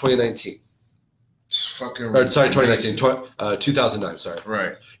 2019. It's fucking. Or, sorry, 2019. 2009. Sorry.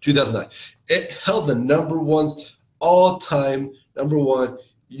 Right. 2009. It held the all-time number one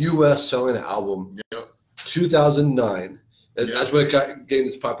U.S. selling album. Yep. 2009. That's when it gained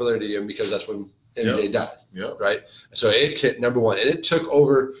its popularity, and because that's when MJ died. Yep. Right. So it hit number one, and it took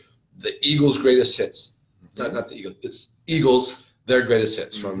over the Eagles' greatest hits. Not the Eagles. It's Eagles, their greatest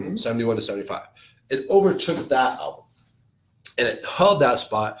hits from 71 to 75. It overtook that album, and it held that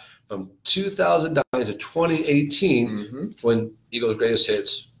spot from 2009 to 2018 when Eagles' greatest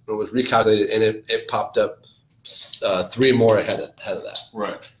hits was recalculated, and it popped up 3 more ahead of that.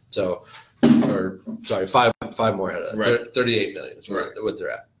 Right. So, or sorry, five more ahead of that. Right. 38 million is what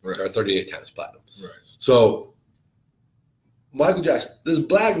they're at. Right. Or 38 times platinum. Right. So Michael Jackson, this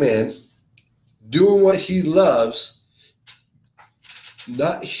black man doing what he loves,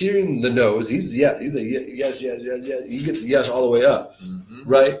 not hearing the no's. He's a yes. You get the yes all the way up,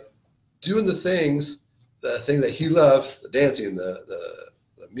 right? Doing the thing that he loves, the dancing, the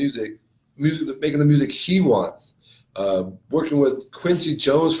music, making the music he wants. Working with Quincy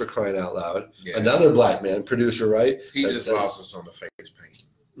Jones, for crying out loud, another black man producer, right? He just lost us on the face paint,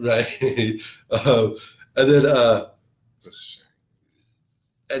 right? And then.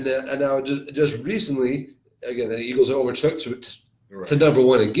 And now just recently, again, the Eagles overtook to number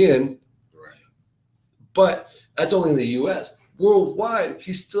one again. Right. But that's only in the U.S. Worldwide,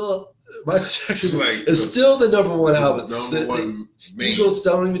 Michael Jackson is still the number one album. The Eagles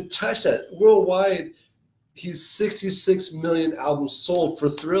don't even touch that. Worldwide, he's 66 million albums sold for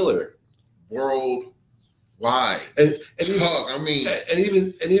Thriller. Worldwide. And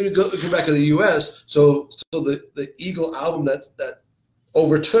even go back to the U.S. So the Eagle album that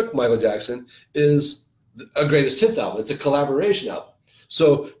overtook Michael Jackson is a greatest hits album. It's a collaboration album.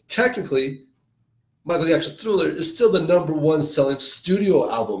 So technically, Michael Jackson Thriller is still the number one selling studio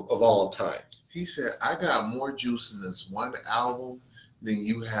album of all time. He said, I got more juice in this one album than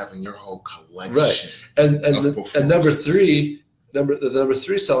you have in your whole collection. Right. And number three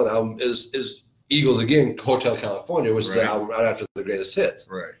selling album is Eagles again, Hotel California, which is the album right after the greatest hits.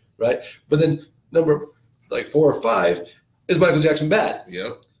 Right. Right. But then number 4 or 5 is Michael Jackson Bad.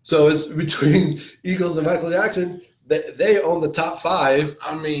 Yep. So it's between Eagles and Michael Jackson. They own the top 5.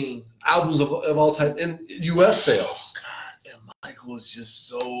 Albums of all time in U.S. sales. God, and Michael was just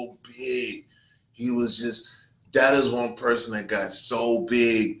so big. That is one person that got so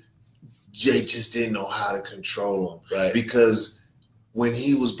big, Jay just didn't know how to control him. Right. Because when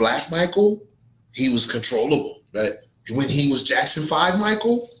he was Black Michael, he was controllable. Right. When he was Jackson 5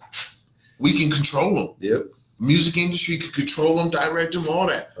 Michael, we can control him. Yep. Music industry could control him, direct him, all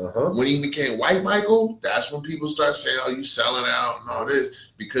that. When he became White Michael, that's when people start saying, oh, you selling out and all this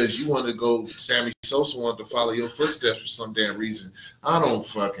because you wanted to go, Sammy Sosa wanted to follow your footsteps for some damn reason. I don't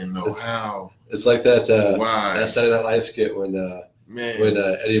fucking know how. It's like that why? That Saturday Night Live skit when Man. When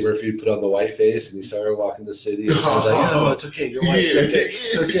Eddie Murphy put on the white face and he started walking the city, and he was like, "Oh, it's okay, you're white.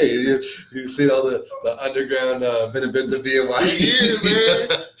 It's okay. You see all the underground Benevenza being white. Yeah, man.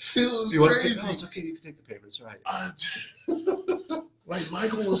 It was crazy. No, it's okay. You can take the paper. It's all right." Like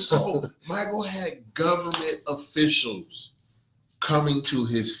Michael had government officials coming to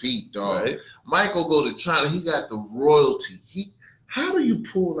his feet, dog. Right. Michael go to China. He got the royalty. How do you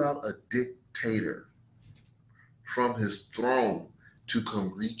pull out a dictator from his throne to come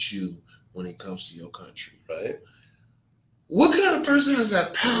greet you when he comes to your country? Right. What kind of person has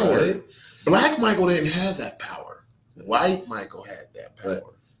that power? Right. Black Michael didn't have that power. White Michael had that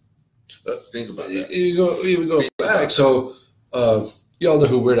power. Right. Think about that. You go back. So y'all know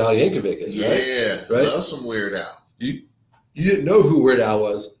who Weird Al Yankovic is, yeah, right? Love some Weird Al. You didn't know who Weird Al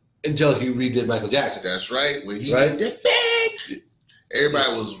was until he redid Michael Jackson. That's right. When he right? did that,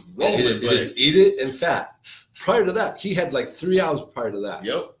 everybody was rolling. He did Eat It and Fat. Prior to that, he had like 3 albums prior to that.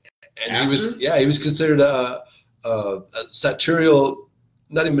 Yep. And he was considered a satirical,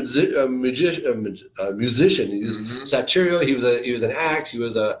 not even a musician. He was satirical. He was an act. He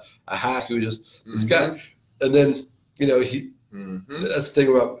was a hack. He was just this guy. And then that's the thing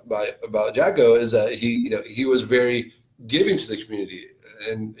about Jacko is that he was very giving to the community,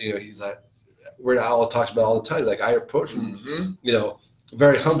 and he's like Weird Al talks about all the time. Like I approach him,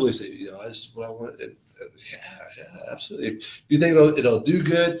 very humbly, say, I just what I want. Yeah, absolutely. You think it'll do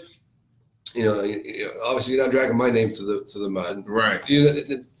good? Obviously you're not dragging my name to the mud, right? He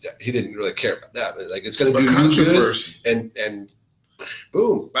didn't really care about that, but like it's going to do controversy, good, and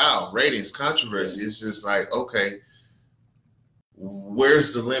boom, wow, ratings, controversy. It's just like, okay,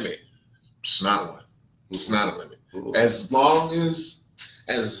 where's the limit? It's not one. It's not a limit. As long as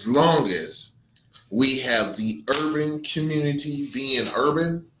we have the urban community being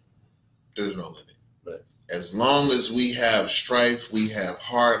urban, there's no limit. Right. As long as we have strife, we have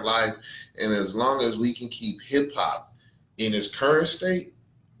hard life, and as long as we can keep hip hop in its current state,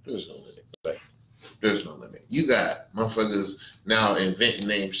 there's no limit. Right. There's no limit. You got motherfuckers now inventing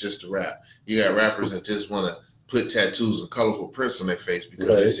names just to rap. You got rappers that just want to put tattoos and colorful prints on their face because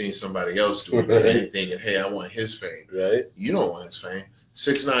they've seen somebody else do it, and they're thinking, hey, I want his fame. Right. You don't want his fame.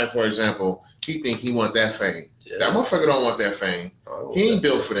 6ix9ine, for example, he think he want that fame. Yeah. That motherfucker don't want that fame. He ain't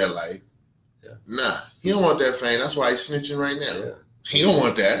built for that life. Yeah. Nah, he don't want that fame. That's why he's snitching right now. Yeah. He don't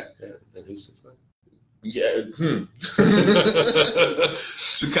want that. Yeah. And who's 6ix9ine? Yeah.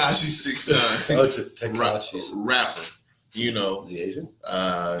 Tekashi 6ix9ine. Oh, Tekashi. Rapper. Is he Asian?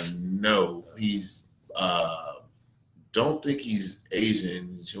 No. He's don't think he's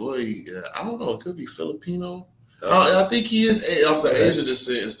Asian. I don't know. It could be Filipino. I think he is off the Asian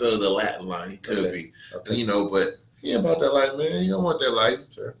descent instead of the Latin line. He could be. Okay. But he ain't about that life, man. You don't want that life.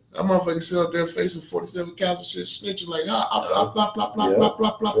 Sure. That motherfucker sit up there facing 47 counts and shit, snitching like, blah, blah, blah, blah, blah,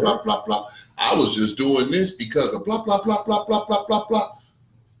 blah, blah, blah, blah, blah. I was just doing this because of blah, blah, blah, blah, blah, blah, blah, blah.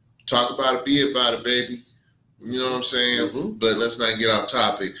 Talk about it, be about it, baby. You know what I'm saying? Mm-hmm. But let's not get off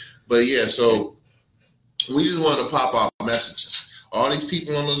topic. But yeah, so we just want to pop off messages. All these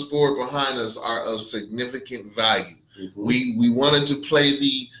people on this board behind us are of significant value. Mm-hmm. We wanted to play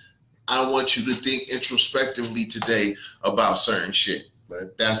I want you to think introspectively today about certain shit. Right.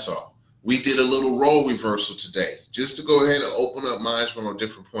 That's all. We did a little role reversal today, just to go ahead and open up minds from a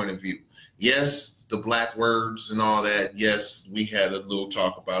different point of view. Yes, the black words and all that. Yes, we had a little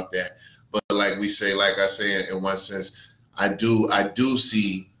talk about that. But like I say in one sense, I do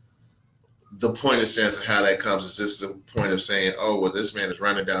see the point of sense of how that comes is just the point of saying, oh, well, this man is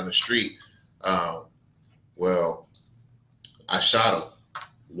running down the street. Well, I shot him.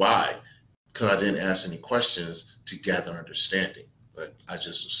 Why? Because I didn't ask any questions to gather understanding. But I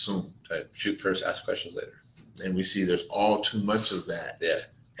just assumed. Right. Shoot first, ask questions later. And we see there's all too much of that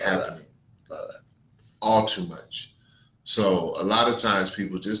happening. A lot of that. All too much. So a lot of times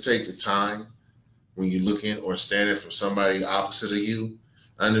people just take the time when you're looking or standing from somebody opposite of you,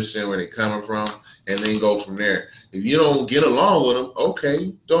 understand where they're coming from, and then go from there. If you don't get along with them,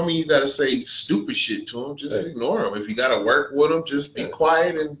 okay, don't mean you got to say stupid shit to them. Just ignore them. If you got to work with them, just be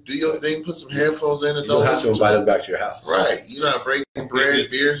quiet and do your thing. Put some headphones in and don't have to invite them back to your house. Right. You're not breaking bread,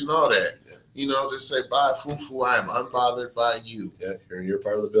 beers, and all that. Yeah. Just say, bye, foo-foo, I am unbothered by you. Yeah, you're in your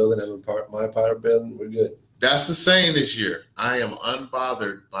part of the building, I'm in my part of the building, we're good. That's the saying this year. I am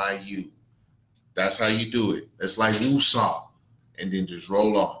unbothered by you. That's how you do it. It's like woo-saw. And then just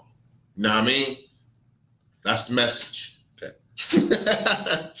roll on. You know what I mean? That's the message. Okay.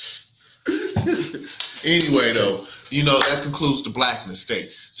 Anyway, though, that concludes the Black Mistake.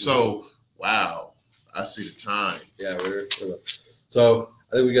 So, wow, I see the time. Yeah, so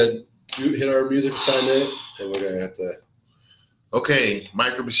I think we got to hit our music assignment, and we're gonna have to Okay,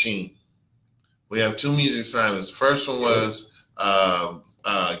 Micro Machine. We have 2 music assignments. The first one was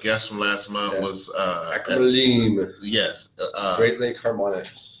guest from last month was Acrobalim. Yes. Great Lake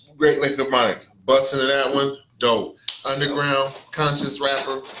Harmonics. Great Lake Harmonics. Busting to that one. Dope. Underground, conscious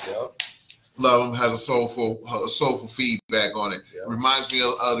rapper. Yep. Love him. Has a soulful feedback on it. Yep. Reminds me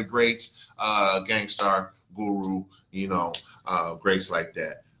of other greats, Gangstar, Guru, greats like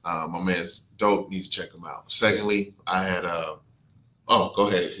that. My man's dope. Need to check him out. Secondly, I had go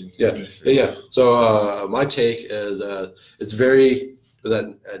ahead. Yeah. So my take is it's very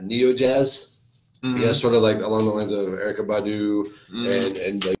neo jazz. Mm-hmm. Yeah, sort of like along the lines of Erykah Badu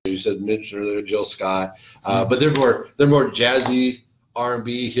and like you said, Mitch or Jill Scott. But they're more jazzy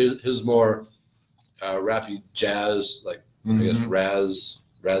R&B. His more rappy jazz, like I guess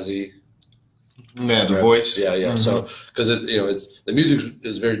Razzy. Yeah, the voice. Yeah. Mm-hmm. So because it's the music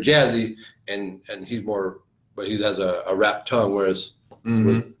is very jazzy and he's more, but he has a rap tongue, whereas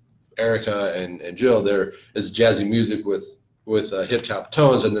with Erykah and Jill, it's jazzy music with hip hop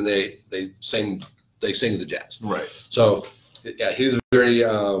tones, and then they sing the jazz. Right. So yeah, he's very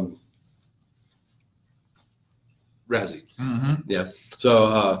Razzy. Mm-hmm. Yeah.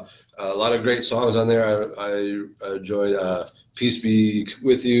 So a lot of great songs on there. I enjoyed "Peace Be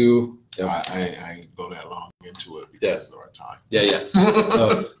With You." Yep. I ain't go that long into it because of our time. Yeah.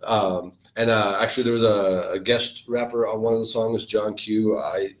 And actually, there was a guest rapper on one of the songs, John Q.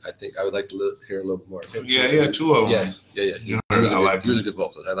 I think I would like to hear a little more of him. Yeah, 2 of them. Yeah. He was a good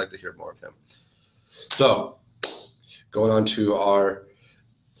vocalist. I'd like to hear more of him. So, going on to our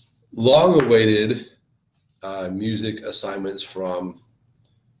long-awaited music assignments from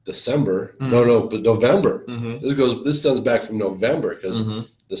December. But November. Mm-hmm. This stems back from November because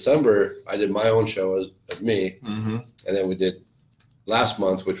December I did my own show as me, and then we did last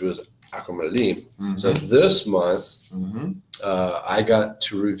month, which was Acrobalim. So this month, I got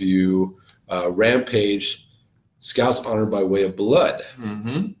to review Rampage, Scouts Honored by Way of Blood.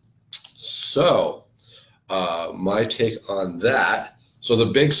 So my take on that. So the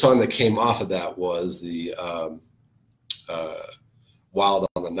big song that came off of that was the Wild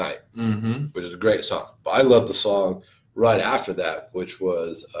on the Night, which is a great song. But I love the song right after that, which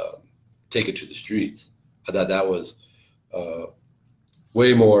was Take It to the Streets. I thought that was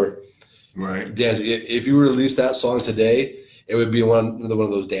way more dance. If you release that song today, it would be one of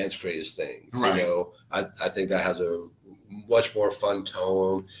those dance craze things. Right. I think that has a much more fun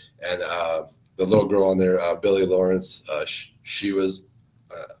tone. And the little girl on there, Billy Lawrence, she was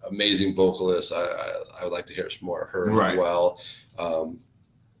amazing vocalist. I would like to hear some more of her as well.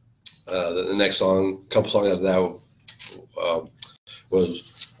 The next song, couple songs after that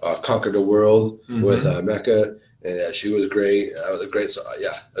was Conquer the World with Mecca, and she was great. That was a great song.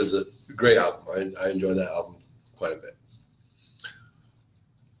 Yeah, it was a great album. I enjoyed that album quite a bit.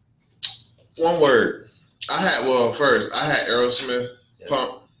 One word. First I had Aerosmith,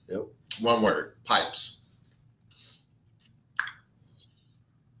 Pump. Yep. One word, pipes.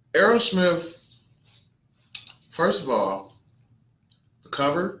 Aerosmith, first of all, the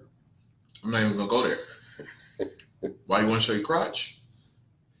cover, I'm not even going to go there. Why you want to show your crotch?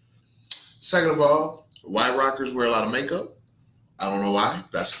 Second of all, white rockers wear a lot of makeup. I don't know why.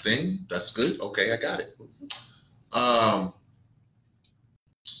 That's the thing. That's good. Okay, I got it.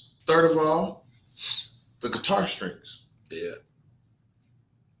 Third of all, the guitar strings. Yeah.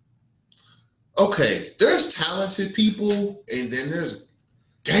 Okay, there's talented people, and then there's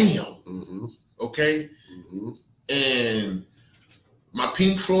okay? And my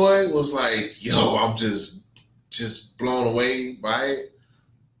Pink Floyd was like, yo, I'm just blown away by it.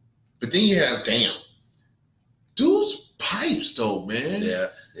 But then you have dude's pipes though, man. Yeah,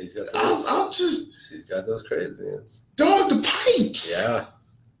 he's got those crazy ones. Dog, the pipes. Yeah,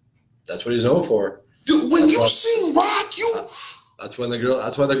 that's what he's known for. Dude, when you sing rock, that's why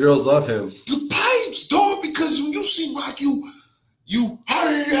the girls love him. The pipes, dog, because when you sing rock, you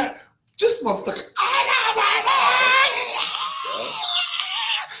heard that. This motherfucker.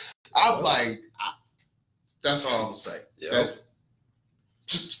 I'm like, that's all I'm gonna say. Yep. That's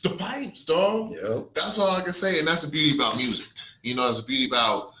just the pipes, dog. Yep. That's all I can say, and that's the beauty about music. It's the beauty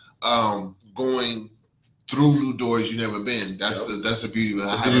about going through new doors you've never been. That's the beauty of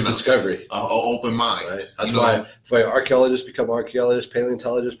having a discovery, open mind. Right. That's why archaeologists become archaeologists,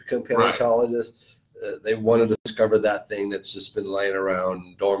 paleontologists become paleontologists. Right. They want to discover that thing that's just been laying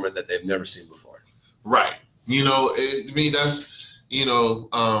around dormant that they've never seen before. Right. To me, that's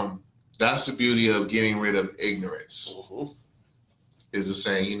that's the beauty of getting rid of ignorance. is to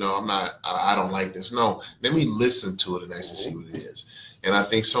say, you know, I don't like this. No, let me listen to it and actually see what it is. And I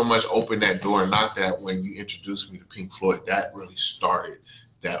think so much opened that door and knocked that when you introduced me to Pink Floyd, that really started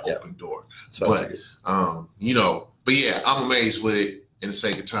that open door. But, you know, but yeah, I'm amazed with it. In the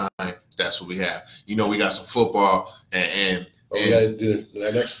sake of time, that's what we have. You know, we got some football and we got to do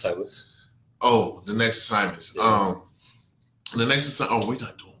the next assignments. Oh, the next assignments. Yeah. The next assignment. Oh, we're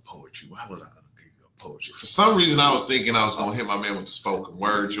not doing poetry. Why was I going to give you a poetry? For some reason, I was thinking I was going to hit my man with the spoken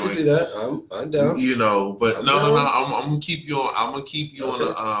word joint. You do that. I'm down. You know, but no. I'm going to keep you on. I'm going to keep you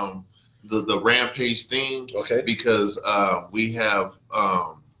on the Rampage theme. Okay. Because we have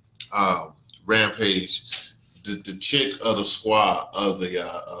Rampage. The chick of the squad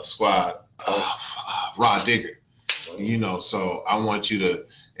Rod Digger, you know, so I want you to,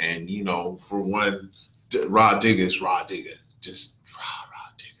 and you know, for one, Rod Digger is Rod Digger, just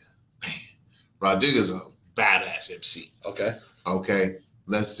Rod Digger, man. Rod Digger's a badass MC. Okay,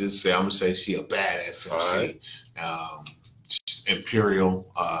 let's just say I'm gonna say she a badass MC. Right. Imperial.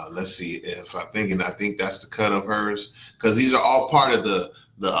 Let's see if I think that's the cut of hers, because these are all part of the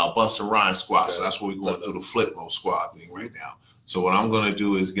Busta Rhymes squad. Okay. So that's what we're going through the flip mode squad thing right now. So what I'm going to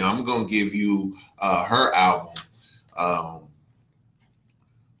do is I'm going to give you her album,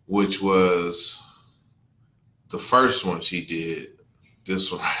 which was the first one she did.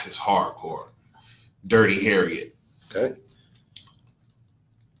 This one is hardcore, Dirty Harriet. Okay.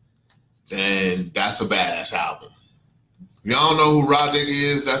 And that's a badass album. Y'all know who Rod Digger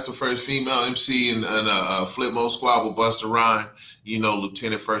is? That's the first female MC in a flip mode squad with Busta Rhymes. You know,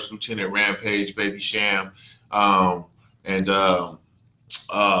 First Lieutenant Rampage, Baby Sham, man,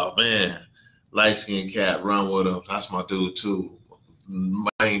 light skinned cat, Run With Him. That's my dude too.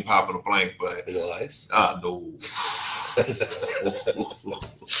 I ain't popping a blank, but nice. No.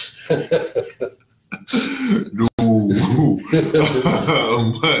 No.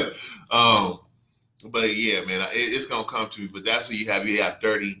 But yeah, man, it's gonna come to me. But that's what you have. You have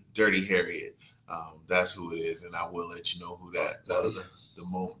Dirty Harriet. That's who it is, and I will let you know who the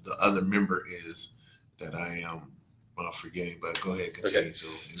other member is that I am forgetting. But go ahead, continue.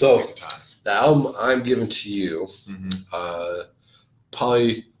 Okay. So the album I'm giving to you,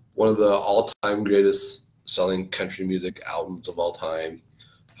 probably one of the all-time greatest selling country music albums of all time.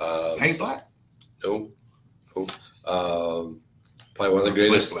 Hank Black? No. Probably one of the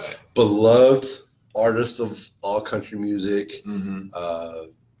greatest beloved artists of all country music.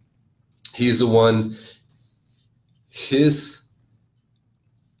 He's the one, his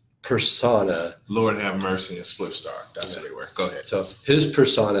persona. Lord have mercy and Split Star. That's what they were. Go ahead. So his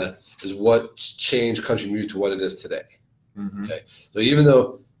persona is what's changed country music to what it is today. Okay. So even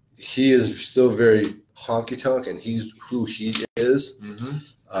though he is still very honky tonk and he's who he is,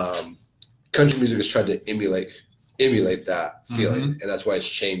 country music has tried to emulate that feeling, and that's why it's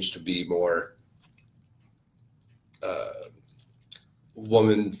changed to be more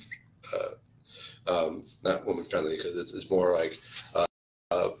woman, not woman friendly, because it's more like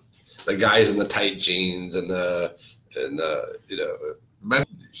the guys in the tight jeans and the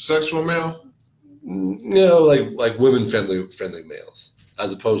sexual male. Like women friendly males,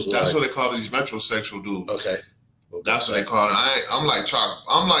 as opposed to that's what they call these metrosexual dudes. Okay. That's what they call it. I'm like Charles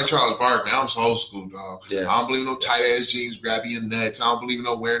Barkley. I'm so old school, dog. Yeah. I don't believe no tight ass jeans grabbing your nuts. I don't believe in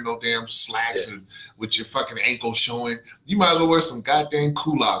no wearing no damn slacks and with your fucking ankle showing. You might as well wear some goddamn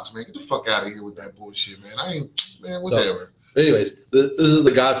kulaks, man. Get the fuck out of here with that bullshit, man. Whatever. So, anyways, this is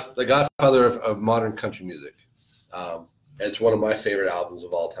the godfather of modern country music. It's one of my favorite albums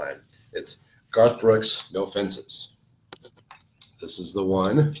of all time. It's Garth Brooks, No Fences. This is the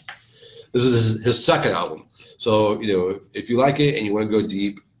one. This is his second album. So, if you like it and you want to go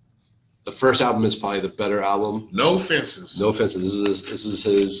deep, the first album is probably the better album. No Fences. No Fences. This is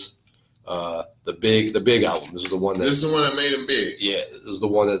his the big album. This is the one that made him big. Yeah, this is the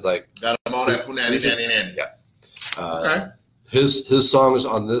one that's like got him all that punani nanny. Yeah. Okay. His songs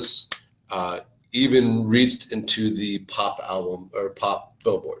on this even reached into the pop album or pop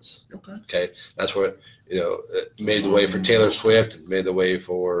billboards. Okay. That's where it made the way for Taylor Swift. It made the way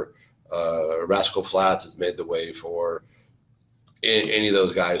for Rascal Flatts. Has made the way for any of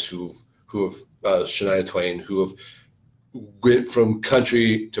those guys who have Shania Twain, who have went from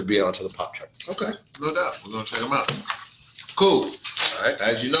country to be onto the pop charts. Okay, no doubt. We're gonna check them out. Cool. All right.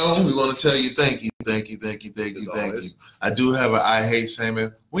 As you know, we want to tell you thank you. I do have an I hate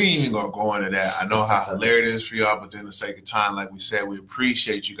segment. We ain't even gonna go into that. I know how hilarious it is for y'all, but then the sake of time, like we said, we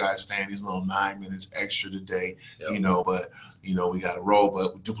appreciate you guys staying these little 9 minutes extra today. Yep. But we gotta roll.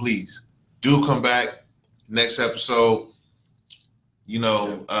 But please do come back next episode. you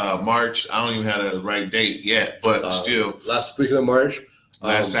know, March. I don't even have the right date yet, but still. Last weekend of March.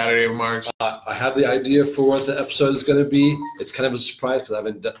 Last Saturday of March. I have the idea for what the episode is going to be. It's kind of a surprise because I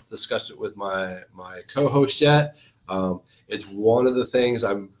haven't discussed it with my co-host yet. It's one of the things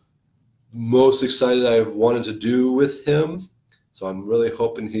I'm most excited I wanted to do with him. So I'm really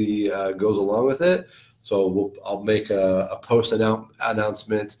hoping he goes along with it. So I'll make a post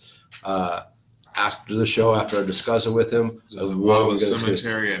announcement after the show, after I discuss it with him. Does it involve a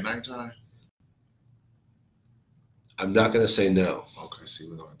cemetery at nighttime? I'm not going to say no. Okay, see,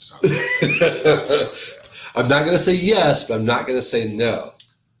 we're going to talk about it. I'm not going to say yes, but I'm not going to say no.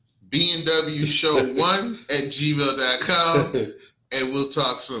 thebwshow1@gmail.com, and we'll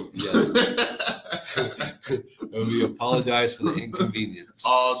talk soon. Yes. And we apologize for the inconvenience.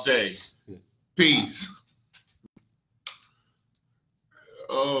 All day. Peace.